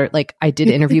my daughter. Like I did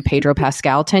interview Pedro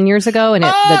Pascal 10 years ago and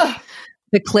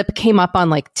the clip came up on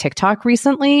like TikTok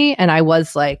recently. And I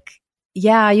was like,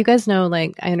 yeah, you guys know,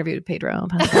 like I interviewed Pedro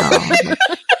Pascal.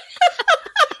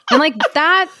 And like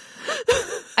that,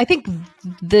 I think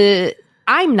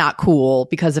I'm not cool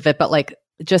because of it, but like,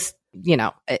 just, you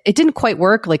know, it didn't quite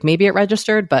work. Like maybe it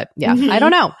registered, but yeah, I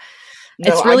don't know.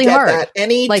 No, it's really hard. That.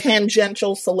 Any like,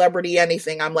 tangential celebrity,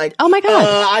 anything. I'm like, oh my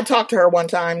God. I talked to her one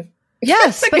time.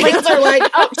 Yes. But like, they're like,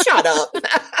 oh, shut up.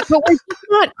 But it's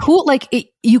not cool. Like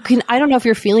I don't know if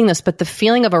you're feeling this, but the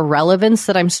feeling of irrelevance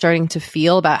that I'm starting to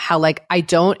feel about how like, I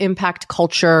don't impact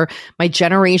culture. My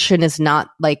generation is not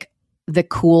like the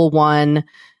cool one.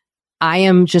 I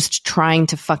am just trying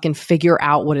to fucking figure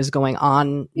out what is going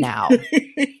on now.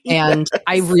 And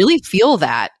I really feel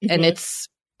that.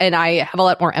 And I have a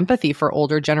lot more empathy for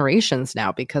older generations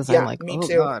now because I'm like, me oh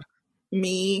too. God.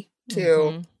 Me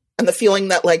too. And the feeling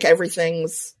that like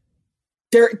everything's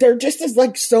there just is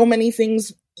like so many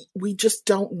things we just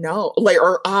don't know. Like,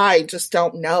 or I just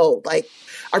don't know. Like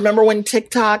I remember when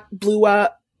TikTok blew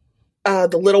up,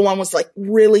 the little one was like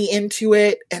really into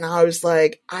it. And I was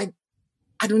like, I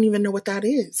don't even know what that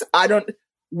is.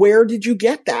 Where did you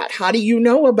get that? How do you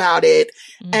know about it?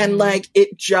 And like,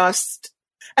 it just,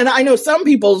 and I know some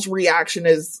people's reaction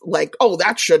is like, oh,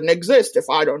 that shouldn't exist if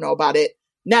I don't know about it.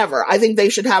 Never. I think they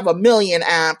should have a million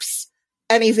apps,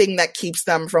 anything that keeps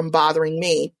them from bothering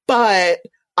me. But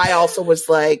I also was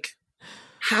like,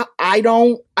 I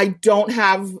don't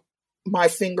have my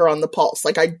finger on the pulse.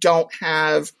 Like, I don't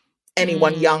have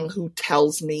anyone young who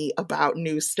tells me about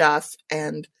new stuff,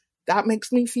 and that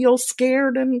makes me feel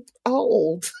scared and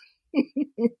old.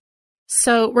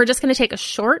 So we're just going to take a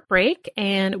short break,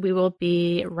 and we will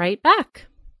be right back.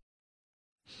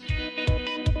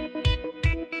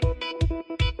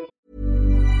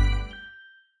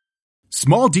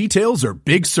 Small details are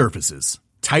big surfaces.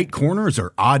 Tight corners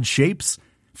are odd shapes.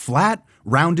 Flat,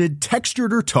 rounded,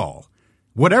 textured, or tall.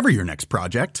 Whatever your next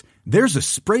project, there's a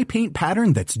spray paint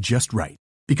pattern that's just right.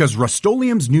 Because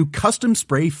Rust-Oleum's new Custom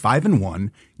Spray 5-in-1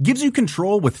 gives you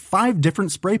control with 5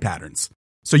 different spray patterns.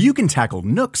 So you can tackle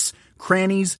nooks,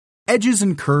 crannies, edges,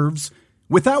 and curves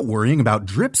without worrying about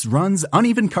drips, runs,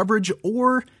 uneven coverage,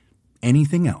 or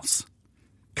anything else.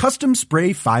 Custom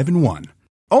Spray 5-in-1.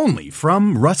 Only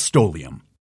from Rust-Oleum.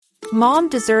 Mom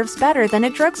deserves better than a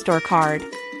drugstore card.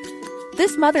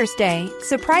 This Mother's Day,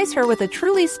 surprise her with a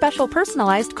truly special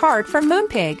personalized card from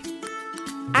Moonpig.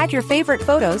 Add your favorite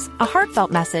photos, a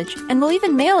heartfelt message, and we'll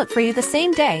even mail it for you the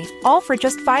same day, all for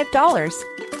just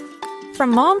 $5.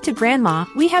 From mom to grandma,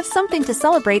 we have something to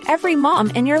celebrate every mom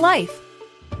in your life.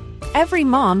 Every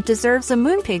mom deserves a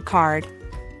Moonpig card.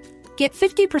 Get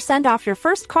 50% off your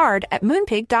first card at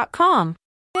moonpig.com.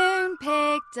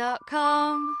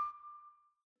 Moonpig.com.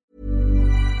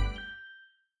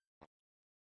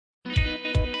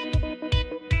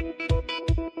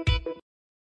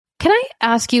 Can I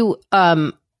ask you,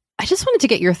 I just wanted to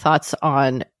get your thoughts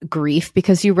on grief,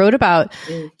 because you wrote about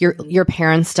your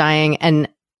parents dying, and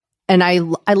I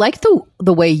like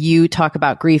the way you talk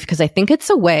about grief, because I think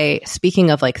it's a way, speaking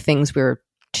of like things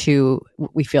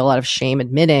we feel a lot of shame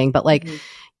admitting, but like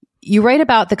you write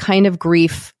about the kind of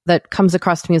grief that comes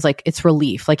across to me as like, it's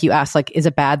relief. Like you ask, like, is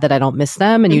it bad that I don't miss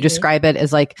them? And you describe it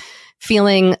as like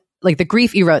feeling like the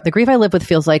grief you wrote, the grief I live with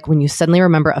feels like when you suddenly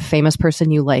remember a famous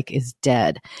person you like is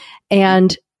dead.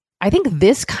 And I think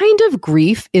this kind of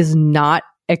grief is not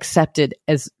accepted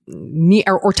as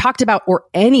or talked about or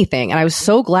anything. And I was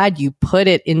so glad you put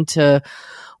it into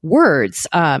words.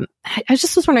 I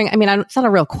just was wondering, I mean, it's not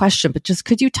a real question, but just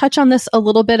could you touch on this a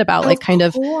little bit about like kind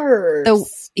of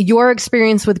your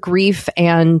experience with grief,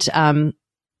 and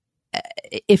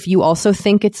if you also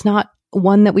think it's not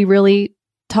one that we really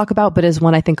talk about, but is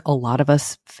one I think a lot of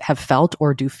us have felt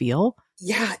or do feel?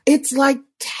 Yeah, it's like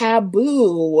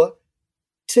taboo.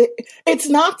 It's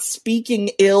not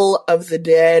speaking ill of the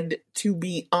dead to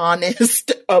be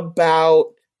honest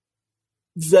about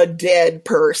the dead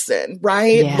person,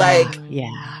 right?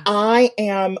 I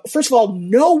am, first of all,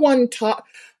 no one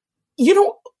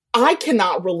I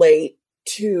cannot relate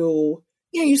to,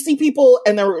 you see people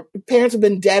and their parents have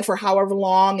been dead for however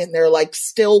long and they're like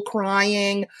still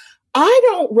crying. I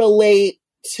don't relate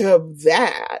to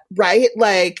that, right?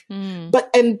 Like,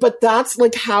 but that's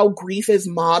like how grief is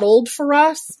modeled for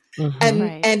us.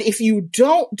 And if you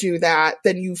don't do that,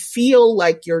 then you feel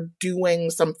like you're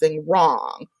doing something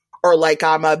wrong, or like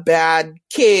I'm a bad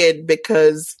kid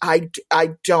because I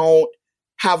don't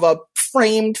have a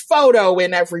framed photo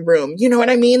in every room. You know what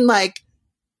I mean? Like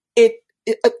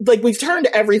like we've turned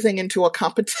everything into a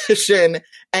competition,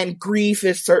 and grief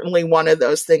is certainly one of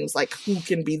those things, like who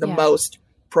can be the most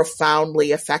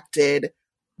profoundly affected.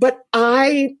 But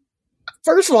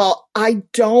first of all, I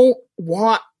don't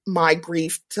want my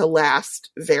grief to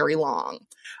last very long.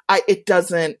 It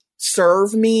doesn't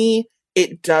serve me.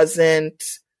 It doesn't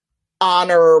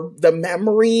honor the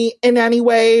memory in any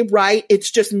way, right? It's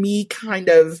just me kind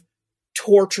of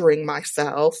torturing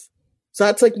myself. So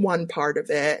that's like one part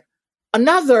of it.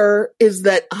 Another is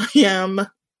that I am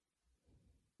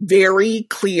very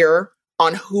clear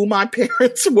on who my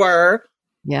parents were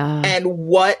and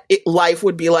what life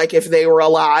would be like if they were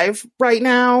alive right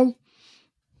now.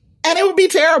 And it would be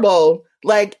terrible.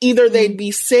 Like, either they'd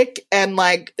be sick and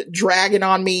like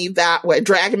dragging me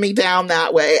down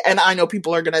that way. And I know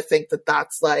people are going to think that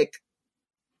that's like,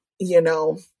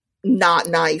 not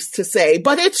nice to say,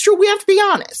 but it's true. We have to be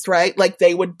honest, right? Like,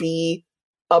 they would be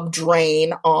a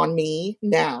drain on me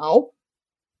now,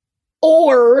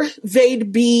 or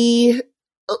they'd be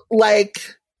like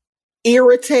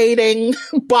irritating,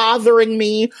 bothering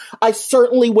me. I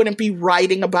certainly wouldn't be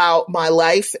writing about my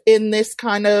life in this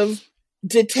kind of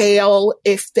detail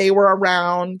if they were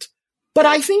around. But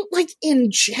I think, like,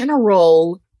 in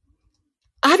general,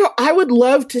 I would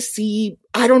love to see,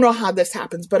 I don't know how this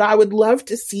happens, but I would love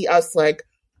to see us like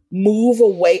move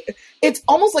away. It's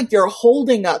almost like you're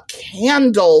holding a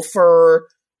candle for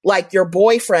like your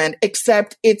boyfriend,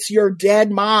 except it's your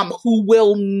dead mom who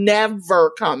will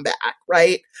never come back,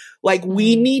 right? Like,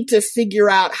 we need to figure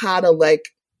out how to like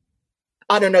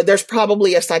I don't know. There's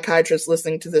probably a psychiatrist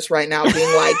listening to this right now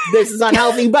being like, this is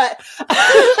unhealthy, but, but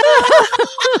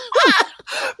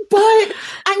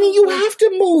I mean, you have to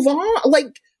move on.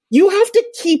 Like, you have to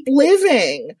keep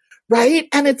living, right?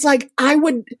 And it's like, I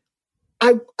would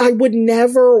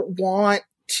never want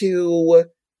to,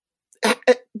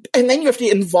 and then you have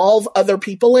to involve other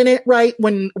people in it, right?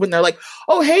 When they're like,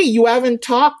 oh, hey, you haven't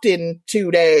talked in 2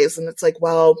 days. And it's like,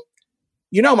 well,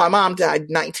 you know, my mom died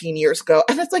 19 years ago.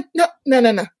 And it's like, no,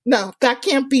 that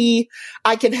can't be.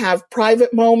 I can have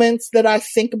private moments that I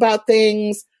think about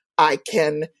things. I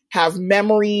can have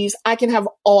memories. I can have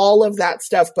all of that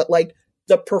stuff. But like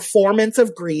the performance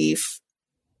of grief,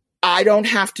 I don't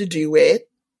have to do it.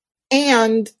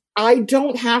 And I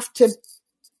don't have to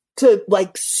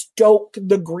like stoke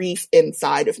the grief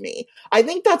inside of me. I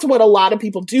think that's what a lot of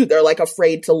people do. They're like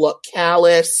afraid to look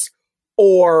callous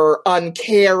or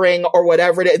uncaring or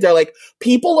whatever it is. They're like,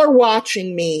 people are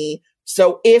watching me,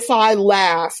 so if I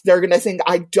laugh, they're going to think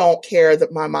I don't care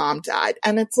that my mom died.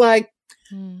 And it's like,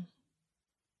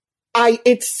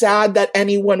 it's sad that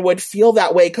anyone would feel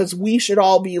that way, because we should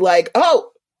all be like, oh,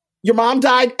 your mom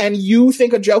died and you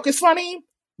think a joke is funny?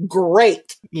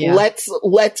 Great. Yeah.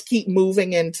 Let's keep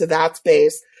moving into that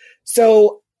space.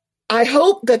 So I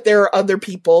hope that there are other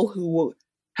people who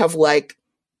have like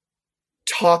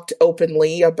talked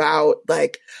openly about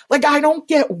like I don't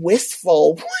get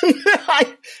wistful when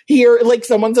I hear like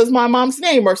someone says my mom's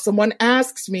name or someone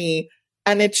asks me,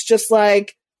 and it's just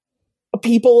like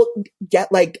people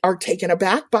get like are taken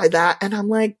aback by that, and I'm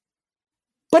like,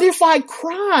 but if I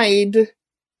cried,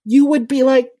 you would be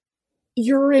like,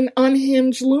 you're an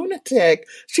unhinged lunatic.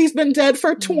 She's been dead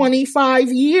for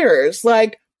 25 years.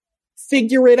 Like,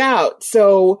 figure it out.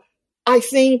 So I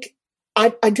think I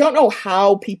don't know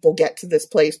how people get to this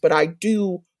place, but I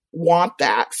do want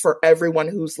that for everyone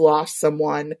who's lost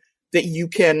someone, that you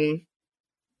can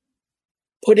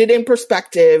put it in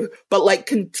perspective, but like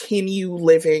continue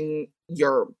living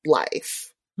your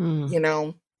life, you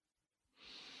know?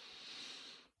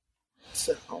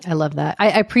 So. I love that.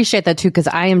 I appreciate that too, because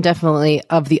I am definitely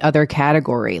of the other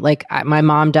category. Like my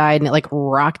mom died and it like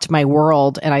rocked my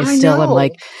world, and I still am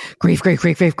like grief.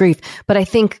 But I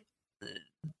think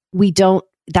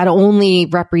that only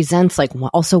represents like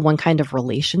also one kind of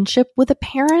relationship with a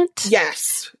parent.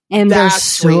 Yes. And there's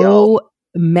so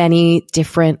many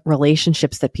different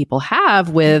relationships that people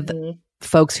have with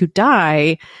folks who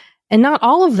die, and not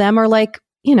all of them are like,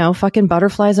 you know, fucking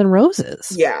butterflies and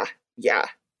roses. Yeah. Yeah.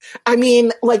 I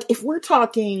mean, like, if we're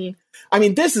talking, I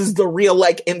mean, this is the real,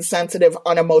 like, insensitive,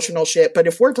 unemotional shit, but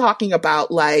if we're talking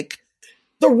about, like,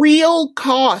 the real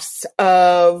costs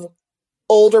of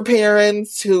older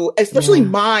parents who, especially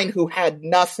mine, who had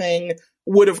nothing,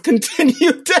 would have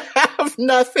continued to have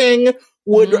nothing,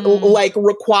 would, like,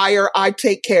 require I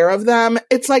take care of them,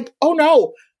 it's like, oh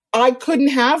no, I couldn't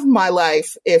have my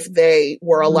life if they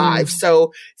were alive.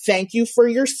 So thank you for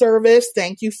your service.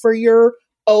 Thank you for your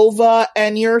ova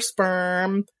and your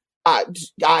sperm.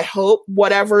 I hope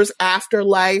whatever's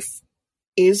afterlife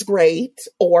is great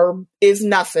or is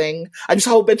nothing. I just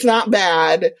hope it's not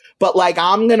bad, but like,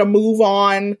 I'm going to move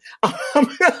on.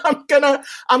 I'm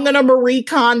going to Marie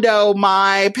Kondo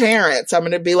my parents. I'm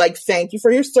going to be like, thank you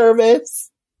for your service.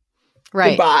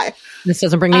 Right. Goodbye. This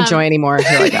doesn't bring me joy anymore.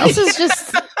 Here I go.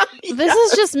 This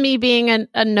is just me being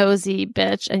a nosy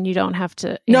bitch, and you don't have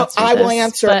to. No, I will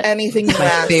answer anything you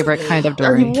ask. My favorite kind of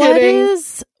Are you Dory. kidding?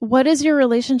 What is your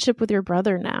relationship with your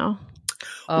brother now?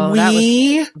 Oh, that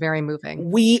was very moving.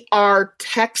 We are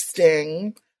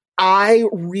texting. I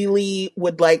really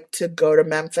would like to go to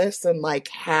Memphis and like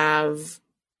have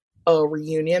a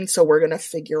reunion. So we're going to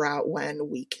figure out when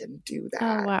we can do that.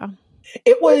 Oh, wow.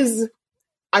 It was,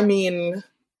 I mean,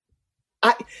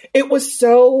 it was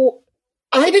so,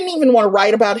 I didn't even want to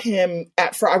write about him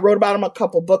I wrote about him a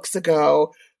couple books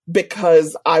ago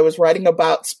because I was writing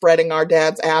about spreading our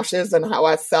dad's ashes and how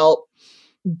I felt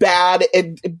bad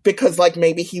because like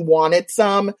maybe he wanted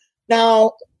some.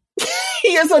 Now,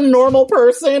 he is a normal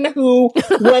person who,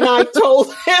 when I told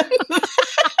him that,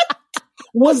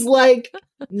 was like,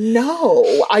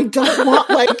 no, I don't want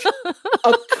like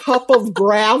a cup of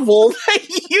gravel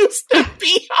that used to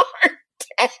be our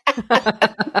dad.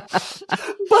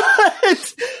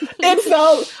 But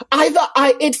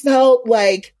it felt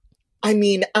like, I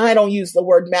mean, I don't use the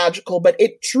word magical, but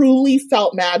it truly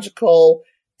felt magical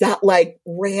that like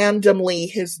randomly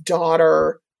his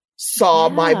daughter saw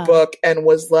my book and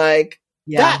was like,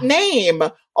 that name.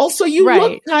 Also, you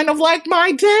look kind of like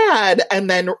my dad, and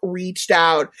then reached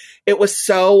out. It was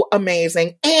so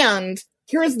amazing. And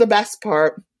here's the best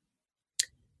part.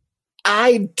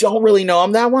 I don't really know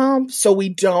him that well, so we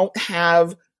don't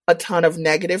have a ton of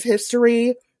negative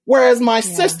history. Whereas my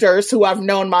sisters, who I've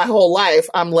known my whole life,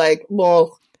 I'm like,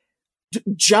 well,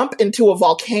 jump into a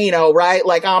volcano, right?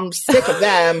 Like, I'm sick of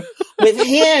them. With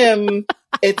him,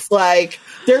 it's like,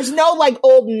 there's no like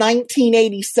old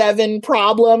 1987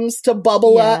 problems to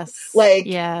bubble up. Like,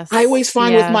 I always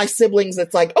find with my siblings,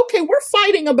 it's like, okay, we're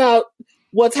fighting about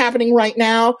what's happening right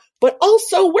now, but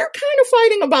also we're kind of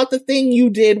fighting about the thing you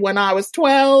did when I was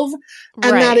 12.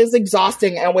 And that is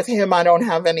exhausting. And with him, I don't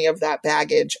have any of that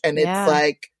baggage. And it's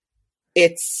like,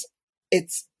 it's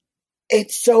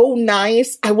so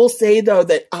nice. I will say though,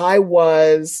 that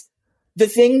the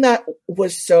thing that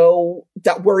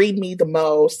worried me the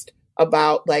most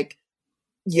about like,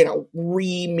 you know,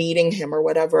 re-meeting him or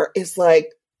whatever is like,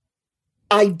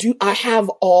 I have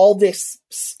all this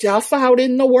stuff out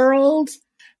in the world,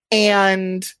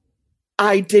 and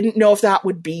I didn't know if that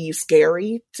would be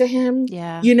scary to him.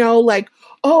 Yeah. You know, like,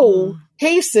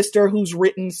 hey, sister, who's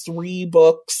written 3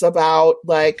 books about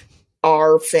like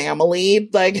our family.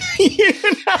 Like, you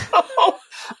know,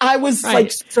 I was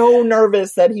like so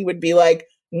nervous that he would be like,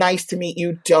 nice to meet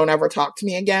you. Don't ever talk to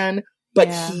me again. But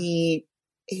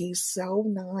he's so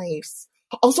nice.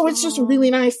 Also, it's just really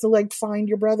nice to like find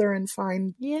your brother and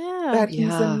find that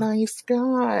he's a nice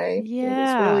guy. Yeah.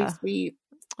 It's really sweet.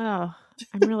 Oh,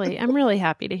 I'm really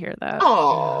happy to hear that.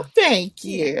 Oh, thank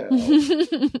you.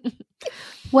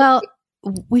 Well,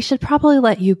 we should probably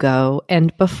let you go.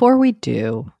 And before we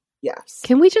do,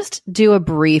 can we just do a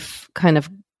brief kind of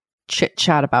chit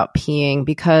chat about peeing?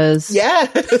 Because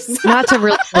not to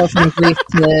really go from grief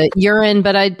to urine,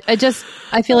 but I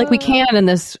feel like we can in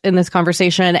this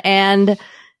conversation. And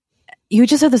you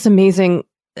just have this amazing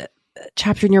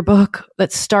chapter in your book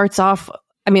that starts off.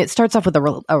 I mean, it starts off with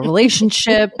a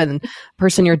relationship and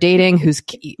person you're dating who's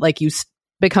like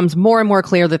becomes more and more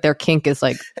clear that their kink is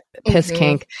like piss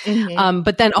kink.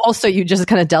 But then also you just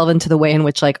kind of delve into the way in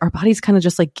which like our bodies kind of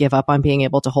just like give up on being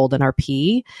able to hold in our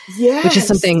pee, which is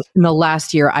something in the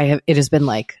last year it has been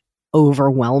like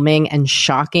overwhelming and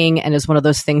shocking. And is one of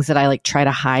those things that I like try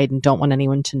to hide and don't want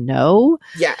anyone to know.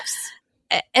 Yes.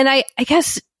 And I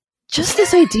guess just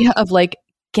this idea of like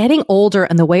getting older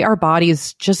and the way our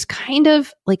bodies just kind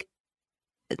of like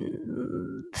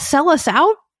sell us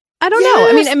out. I don't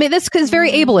know. I mean, this is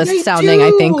very ableist sounding, I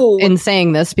think, in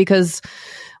saying this, because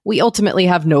we ultimately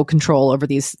have no control over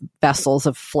these vessels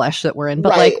of flesh that we're in.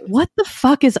 But like, what the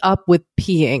fuck is up with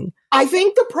peeing? I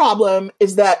think the problem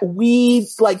is that we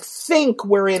like think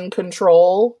we're in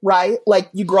control, right? Like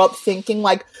you grow up thinking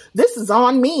like, this is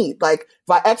on me. Like if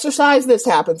I exercise, this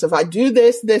happens. If I do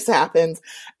this, this happens.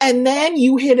 And then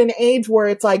you hit an age where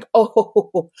it's like,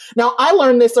 oh, now I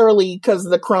learned this early because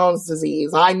of the Crohn's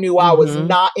disease. I knew I was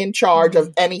not in charge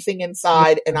of anything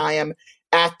inside, and I am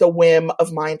at the whim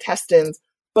of my intestines.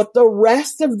 But the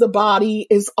rest of the body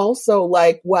is also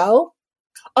like, well,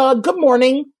 good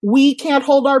morning. We can't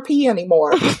hold our pee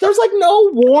anymore. There's like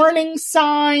no warning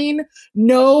sign,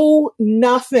 no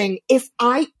nothing. If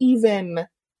I even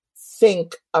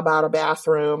think about a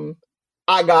bathroom,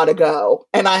 I gotta go,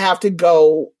 and I have to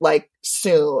go like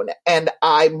soon, and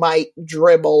I might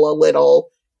dribble a little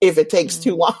if it takes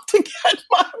too long to get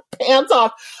my pants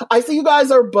off. I see you guys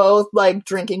are both like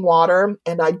drinking water,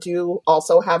 and I do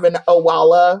also have an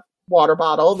Owala water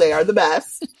bottle. They are the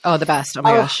best. Oh, the best. Oh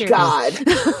my gosh. God.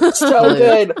 So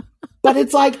good. But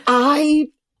it's like, I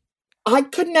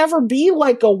could never be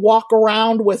like a walk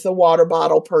around with a water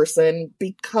bottle person,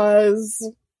 because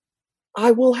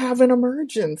I will have an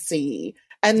emergency.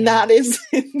 And that is,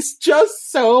 it's just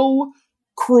so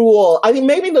cruel. I mean,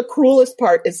 maybe the cruelest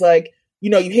part is like, you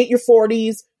know, you hit your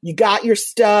 40s, you got your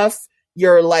stuff,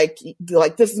 you're like,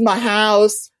 this is my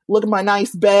house. Look at my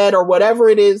nice bed, or whatever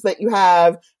it is that you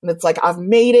have. And it's like, I've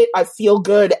made it. I feel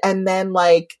good. And then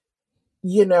like,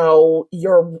 you know,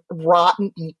 your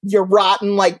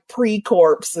rotten like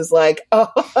pre-corpse is like,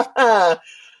 oh,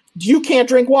 you can't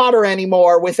drink water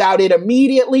anymore without it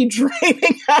immediately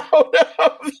draining out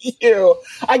of you.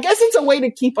 I guess it's a way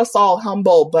to keep us all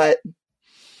humble, but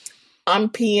I'm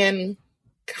peeing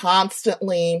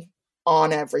constantly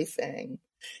on everything.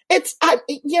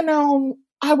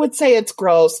 I would say it's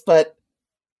gross, but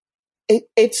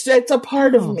it's a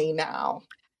part of me now.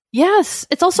 Yes.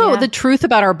 It's also the truth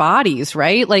about our bodies,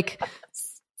 right? Like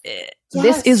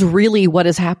this is really what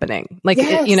is happening. Like,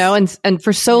 you know, and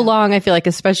for so long, I feel like,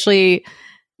 especially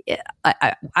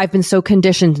I've been so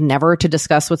conditioned never to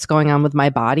discuss what's going on with my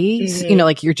body. Mm-hmm. You know,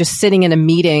 like you're just sitting in a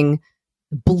meeting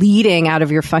bleeding out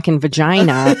of your fucking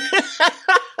vagina.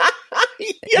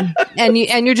 And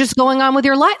you're just going on with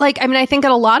your life. Like, I mean, I think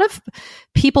that a lot of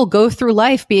people go through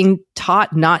life being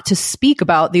taught not to speak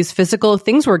about these physical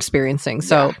things we're experiencing.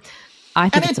 So I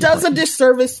think and it does a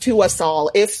disservice to us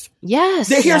all. Here's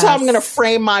how I'm going to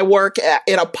frame my work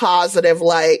in a positive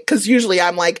light, because usually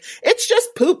I'm like, it's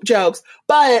just poop jokes.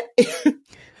 But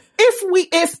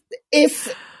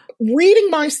if reading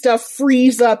my stuff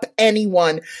frees up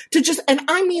anyone to just, and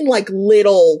I mean like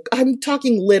I'm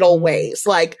talking little ways,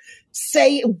 like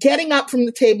say getting up from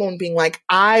the table and being like,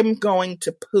 I'm going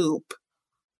to poop.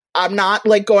 I'm not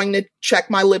like going to check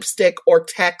my lipstick or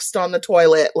text on the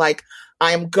toilet. Like,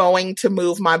 I am going to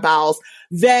move my bowels.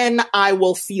 Then I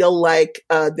will feel like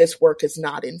this work is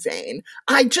not in vain.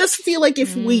 I just feel like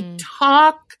if we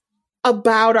talk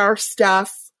about our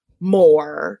stuff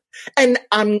more, and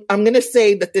I'm going to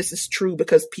say that this is true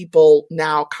because people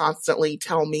now constantly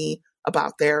tell me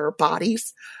about their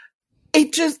bodies.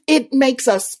 It makes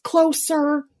us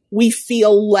closer. We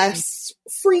feel less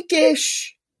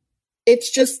freakish.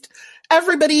 It's just,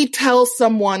 everybody tell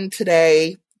someone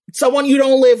today, someone you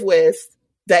don't live with,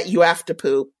 that you have to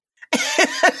poop.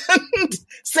 And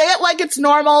say it like it's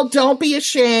normal. Don't be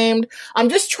ashamed. I'm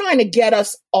just trying to get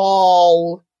us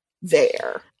all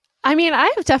there. I mean,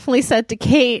 I have definitely said to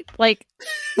Kate, like,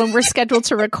 when we're scheduled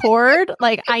to record,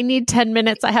 like, I need 10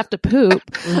 minutes, I have to poop.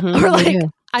 Or like,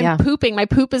 I'm pooping. My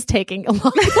poop is taking longer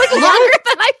than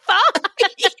I thought.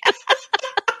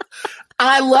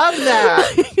 I love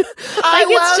that. I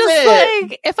love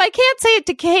it. Like, if I can't say it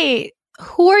to Kate,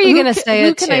 who are you going to say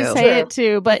it to? Who can I say it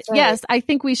to? But yes, I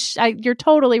think you're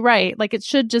totally right. Like, it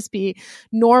should just be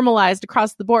normalized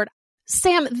across the board.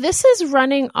 Sam, this is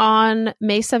running on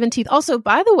May 17th. Also,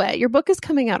 by the way, your book is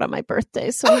coming out on my birthday.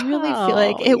 So I really feel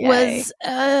like it was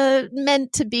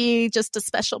meant to be just a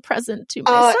special present to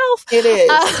myself. It is.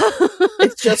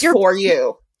 It's just for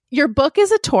you. Your book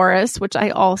is a Taurus, which I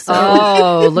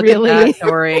also look really at that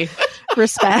story.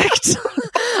 Respect.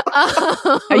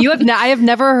 I have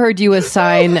never heard you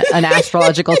assign an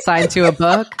astrological sign to a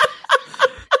book,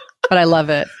 but I love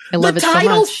it. I love it so much. The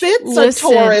title fits a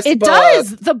Taurus book. It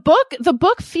does. The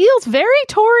book feels very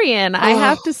Taurian, I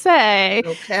have to say.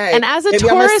 Okay. And as a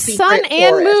Taurus sun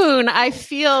and moon, I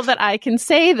feel that I can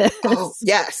say this. Oh,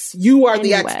 yes, you are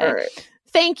the expert.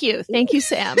 Thank you,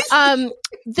 Sam.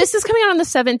 This is coming out on the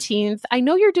 17th. I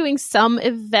know you're doing some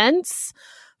events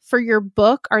for your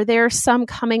book. Are there some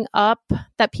coming up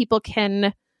that people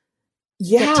can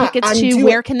get tickets to?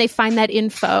 Where can they find that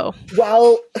info?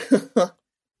 Well,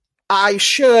 I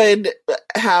should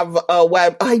have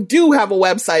I do have a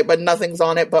website, but nothing's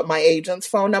on it but my agent's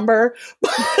phone number.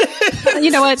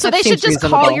 You know what? So they should just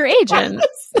call your agent.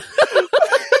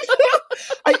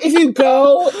 If you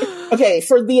go,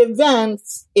 for the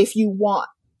events, if you want,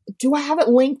 do I have it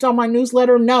linked on my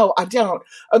newsletter? No, I don't.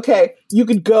 Okay, you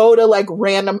could go to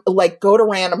Random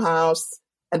House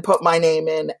and put my name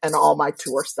in, and all my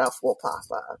tour stuff will pop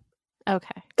up.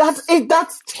 Okay, that's it.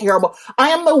 That's terrible. I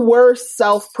am the worst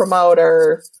self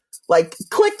promoter. Like,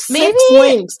 click six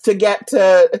links to get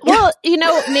to. Well,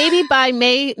 maybe by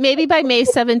May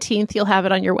 17th, you'll have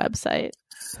it on your website.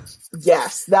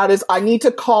 Yes, that is. I need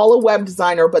to call a web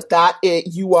designer, but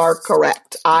you are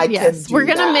correct. We're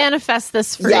going to manifest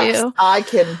this for you. I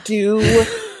can do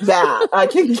that. I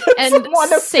can get someone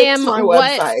to fix my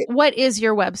website. What is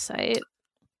your website?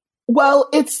 Well,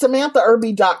 it's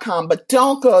SamanthaIrby.com, but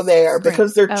don't go there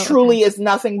because there truly is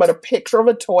nothing but a picture of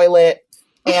a toilet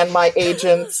and my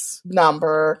agent's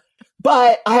number.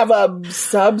 But I have a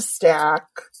Substack,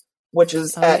 which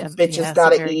is at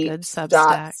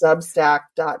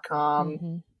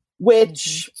bitchesgottaeat.substack.com,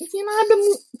 which, I've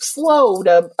been slow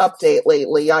to update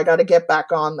lately. I got to get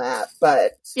back on that.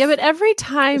 But every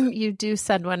time you do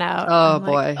send one out,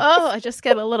 I just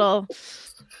get a little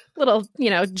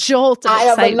jolt of I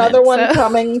have another one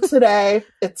coming today.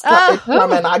 It's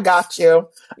coming. I got you.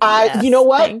 Yes, you know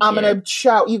what? I'm going to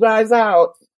shout you guys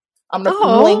out. I'm going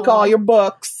to link all your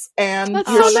books and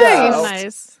your show.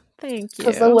 Nice. Thank you.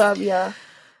 Because I love you.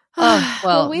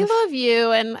 Well, we love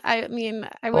you, and I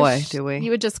wish you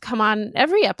would just come on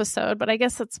every episode, but I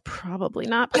guess that's probably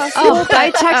not possible.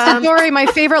 I texted Dory my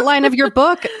favorite line of your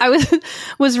book. I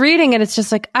was reading, and it's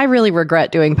just like, I really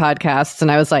regret doing podcasts,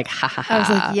 and I was like, ha ha ha. I was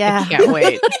like, yeah, I can't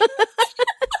wait.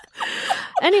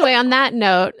 Anyway, on that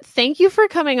note, thank you for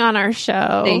coming on our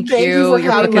show. Thank you for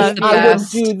having me. I would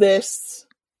do this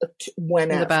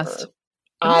whenever. You're the best.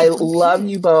 I love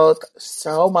you both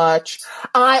so much.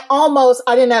 I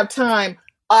didn't have time.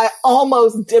 I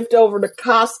almost dipped over to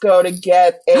Costco to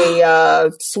get a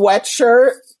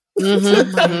sweatshirt.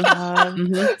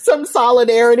 Some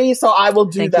solidarity. So I will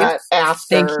do that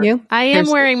after. Thank you. I am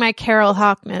wearing my Carol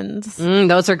Hawkmans.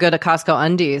 Those are good at Costco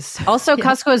undies. Also,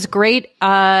 Costco has great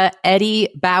Eddie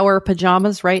Bauer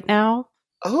pajamas right now.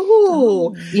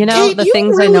 Oh, the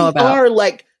things really I know about. Are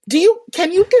like, Can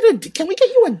we get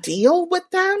you a deal with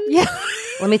them? Yeah.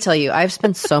 Let me tell you, I've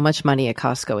spent so much money at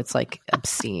Costco. It's like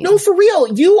obscene. No, for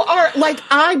real. You are like,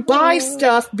 I buy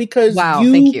stuff because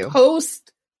you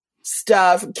post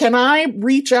stuff. Can I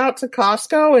reach out to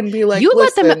Costco and be like,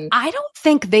 let them, I don't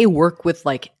think they work with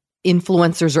like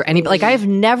influencers or anybody. Like I've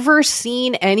never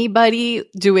seen anybody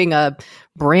doing a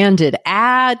branded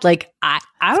ad. Like I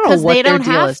don't know what their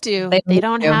deal is. They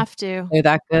don't have to. They're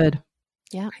that good.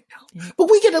 Yeah. I know.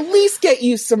 But we could at least get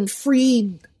you some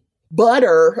free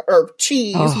butter or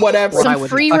cheese, whatever. Some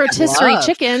free rotisserie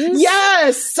chickens.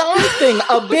 Yes, something.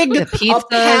 A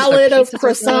pallet of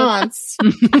croissants.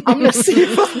 I'm going to see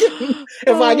if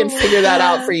I can figure that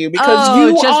out for you, because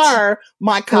you are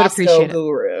my Costco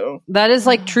guru. That is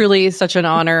like truly such an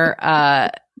honor.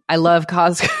 I love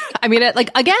Costco. I mean,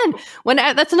 again,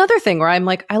 that's another thing where I'm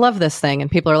like, I love this thing,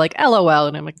 and people are like, LOL,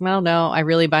 and I'm like, well, no, I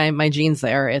really buy my jeans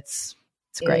there. It's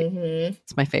great. Mm-hmm.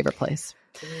 It's my favorite place.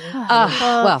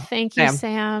 Well, thank you,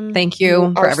 Sam. Thank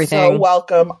you for everything. So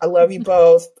welcome. I love you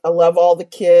both. I love all the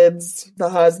kids, the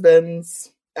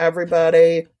husbands,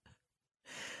 everybody.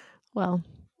 Well,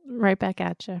 right back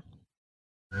at you.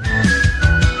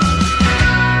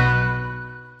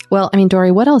 Well, I mean,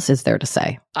 Dory, what else is there to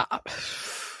say?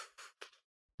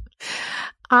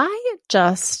 I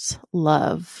just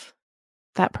love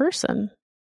that person.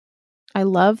 I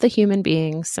love the human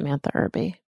being, Samantha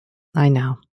Irby. I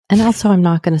know. And also, I'm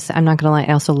not going to lie,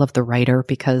 I also love the writer,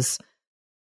 because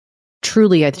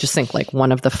truly, I just think like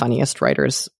one of the funniest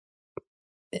writers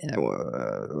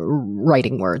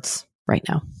writing words right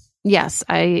now. Yes,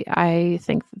 I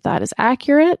think that is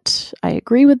accurate. I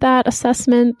agree with that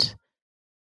assessment.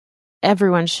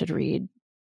 Everyone should read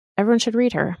her.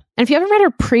 And if you haven't read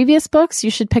her previous books, you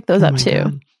should pick those up too.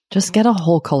 God. Just get a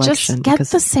whole collection. Just get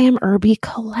the Sam Irby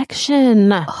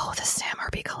collection. Oh, the Sam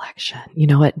Irby collection. You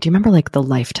know what? Do you remember like the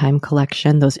Lifetime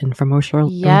collection? Those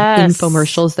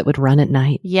infomercials that would run at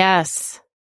night? Yes.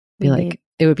 It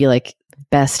would be like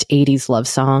best 80s love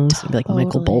songs. It'd be like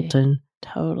Michael Bolton.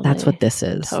 Totally. That's what this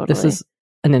is. Totally. This is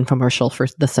an infomercial for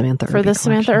the Samantha Irby collection.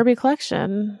 Samantha Irby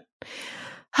collection.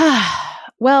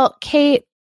 Well, Kate,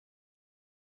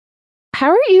 how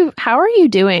are you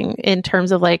doing in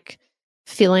terms of like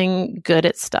feeling good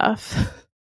at stuff?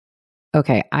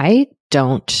 Okay, I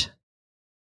don't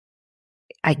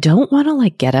want to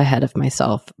like get ahead of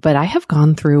myself, but I have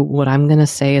gone through what I'm going to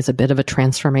say is a bit of a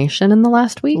transformation in the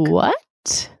last week. What?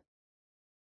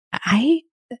 I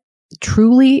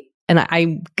truly, and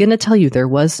I'm going to tell you, there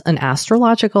was an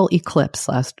astrological eclipse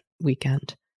last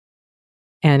weekend.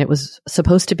 And it was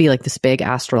supposed to be like this big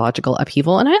astrological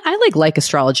upheaval. And I like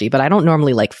astrology, but I don't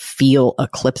normally like feel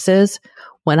eclipses.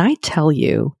 When I tell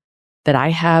you that I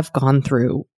have gone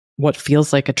through what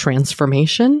feels like a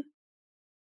transformation,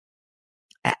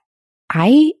 it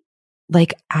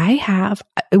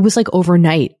was like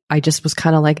overnight. I just was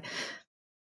kind of like,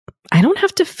 I don't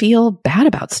have to feel bad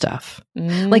about stuff.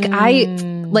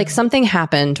 Like something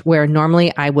happened where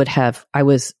normally I would have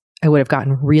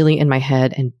gotten really in my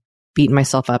head and beaten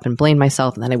myself up and blamed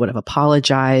myself, and then I would have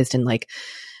apologized and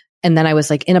then I was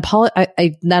like, then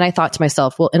I thought to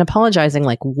myself, well, in apologizing,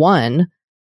 like, one,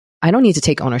 I don't need to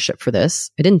take ownership for this.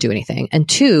 I didn't do anything. And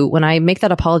two, when I make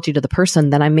that apology to the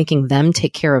person, then I'm making them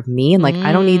take care of me, and like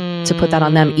I don't need to put that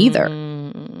on them either.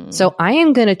 So I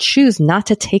am going to choose not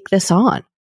to take this on.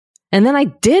 And then I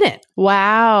didn't.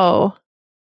 Wow.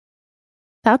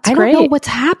 That's great. I don't know what's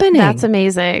happening. That's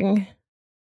amazing.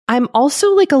 I'm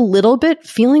also like a little bit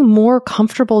feeling more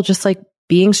comfortable just like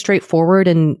being straightforward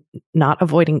and not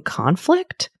avoiding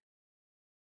conflict.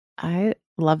 I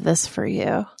love this for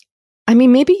you. I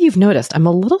mean, maybe you've noticed I'm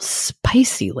a little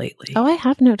spicy lately. Oh, I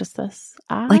have noticed this.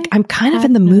 I'm kind of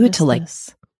in the mood to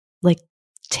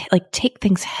take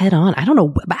things head on. I don't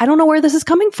know where this is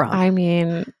coming from. I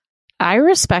mean, I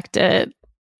respect it.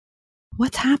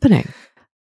 What's happening?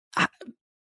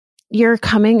 You're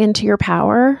coming into your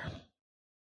power.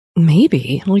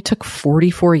 Maybe. It only took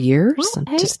 44 years. Well,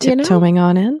 hey, just tiptoeing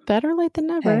on in. Better late than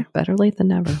never. Hey, better late than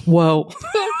never. Whoa.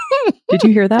 Did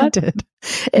you hear that? I did.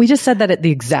 We just said that at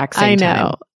the exact same time. I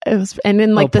know. It was, and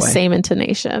in like the same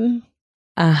intonation.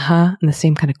 In the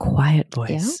same kind of quiet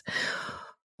voice. Yeah.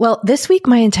 Well, this week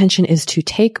my intention is to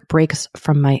take breaks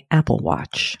from my Apple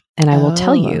Watch. And I will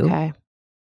tell you,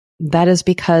 that is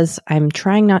because I'm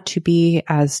trying not to be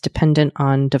as dependent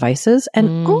on devices.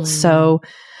 And also,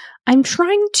 I'm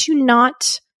trying to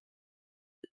not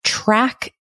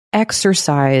track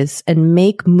exercise and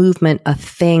make movement a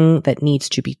thing that needs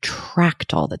to be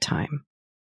tracked all the time.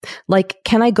 Like,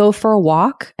 can I go for a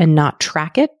walk and not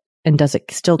track it? And does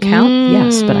it still count?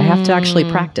 Yes, but I have to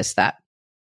actually practice that.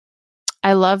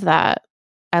 I love that.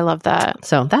 I love that.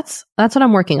 So that's what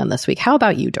I'm working on this week. How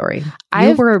about you, Dory?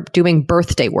 You were doing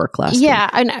birthday work last week. Yeah.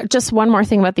 And just one more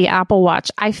thing about the Apple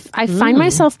Watch. I find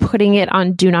myself putting it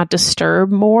on Do Not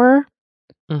Disturb more.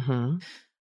 Mm-hmm.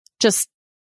 Just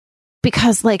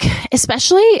because, like,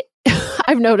 especially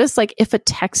I've noticed, like, if a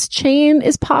text chain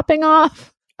is popping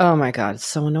off. Oh my God, it's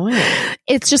so annoying.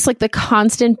 It's just like the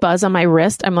constant buzz on my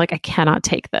wrist. I'm like, I cannot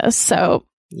take this. So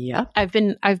yeah, I've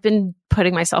been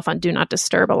putting myself on Do Not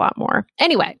Disturb a lot more.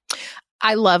 Anyway,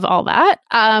 I love all that.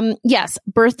 Yes,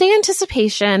 birthday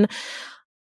anticipation.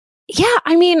 Yeah,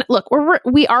 I mean, look,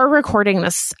 we are recording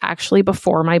this actually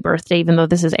before my birthday, even though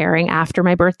this is airing after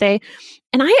my birthday.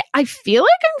 And I feel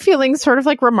like I'm feeling sort of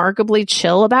like remarkably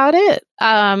chill about it.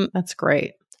 That's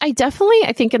great. I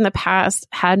think in the past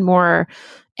had more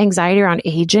anxiety around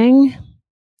aging.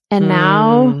 And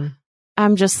now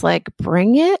I'm just like,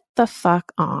 bring it the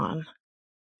fuck on.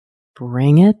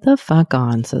 Bring it the fuck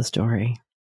on, says Dory.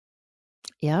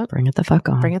 Yep. Bring it the fuck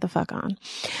on. Bring it the fuck on.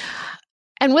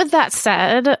 And with that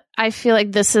said, I feel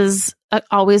like this is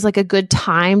always like a good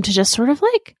time to just sort of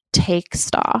like take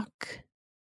stock.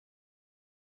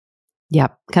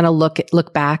 Yep. Kind of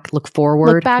look back, look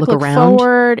forward, look around.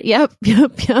 Forward. Yep.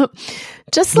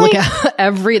 Just like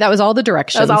that was all the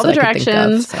directions. That was all the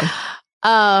directions. Think of,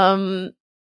 so.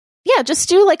 Yeah, just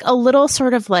do like a little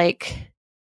sort of like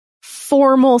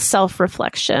formal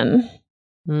self-reflection.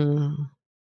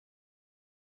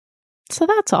 So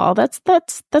that's all. That's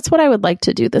what I would like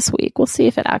to do this week. We'll see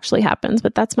if it actually happens,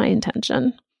 but that's my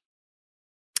intention.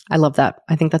 I love that.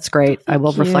 I think that's great. I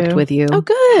will reflect with you. Oh,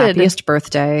 good. Happiest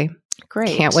birthday.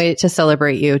 Great. Can't wait to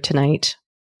celebrate you tonight.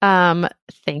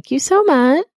 Thank you so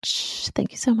much.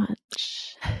 Thank you so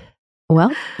much.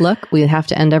 Well, look, we have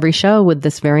to end every show with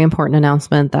this very important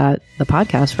announcement that the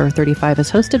podcast for 35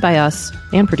 is hosted by us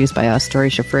and produced by us, Dory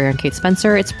Shafrir and Kate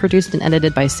Spencer. It's produced and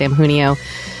edited by Sam Junio.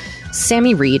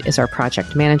 Sammy Reed is our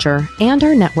project manager, and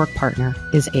our network partner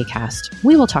is Acast.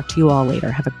 We will talk to you all later.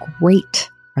 Have a great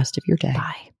rest of your day.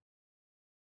 Bye.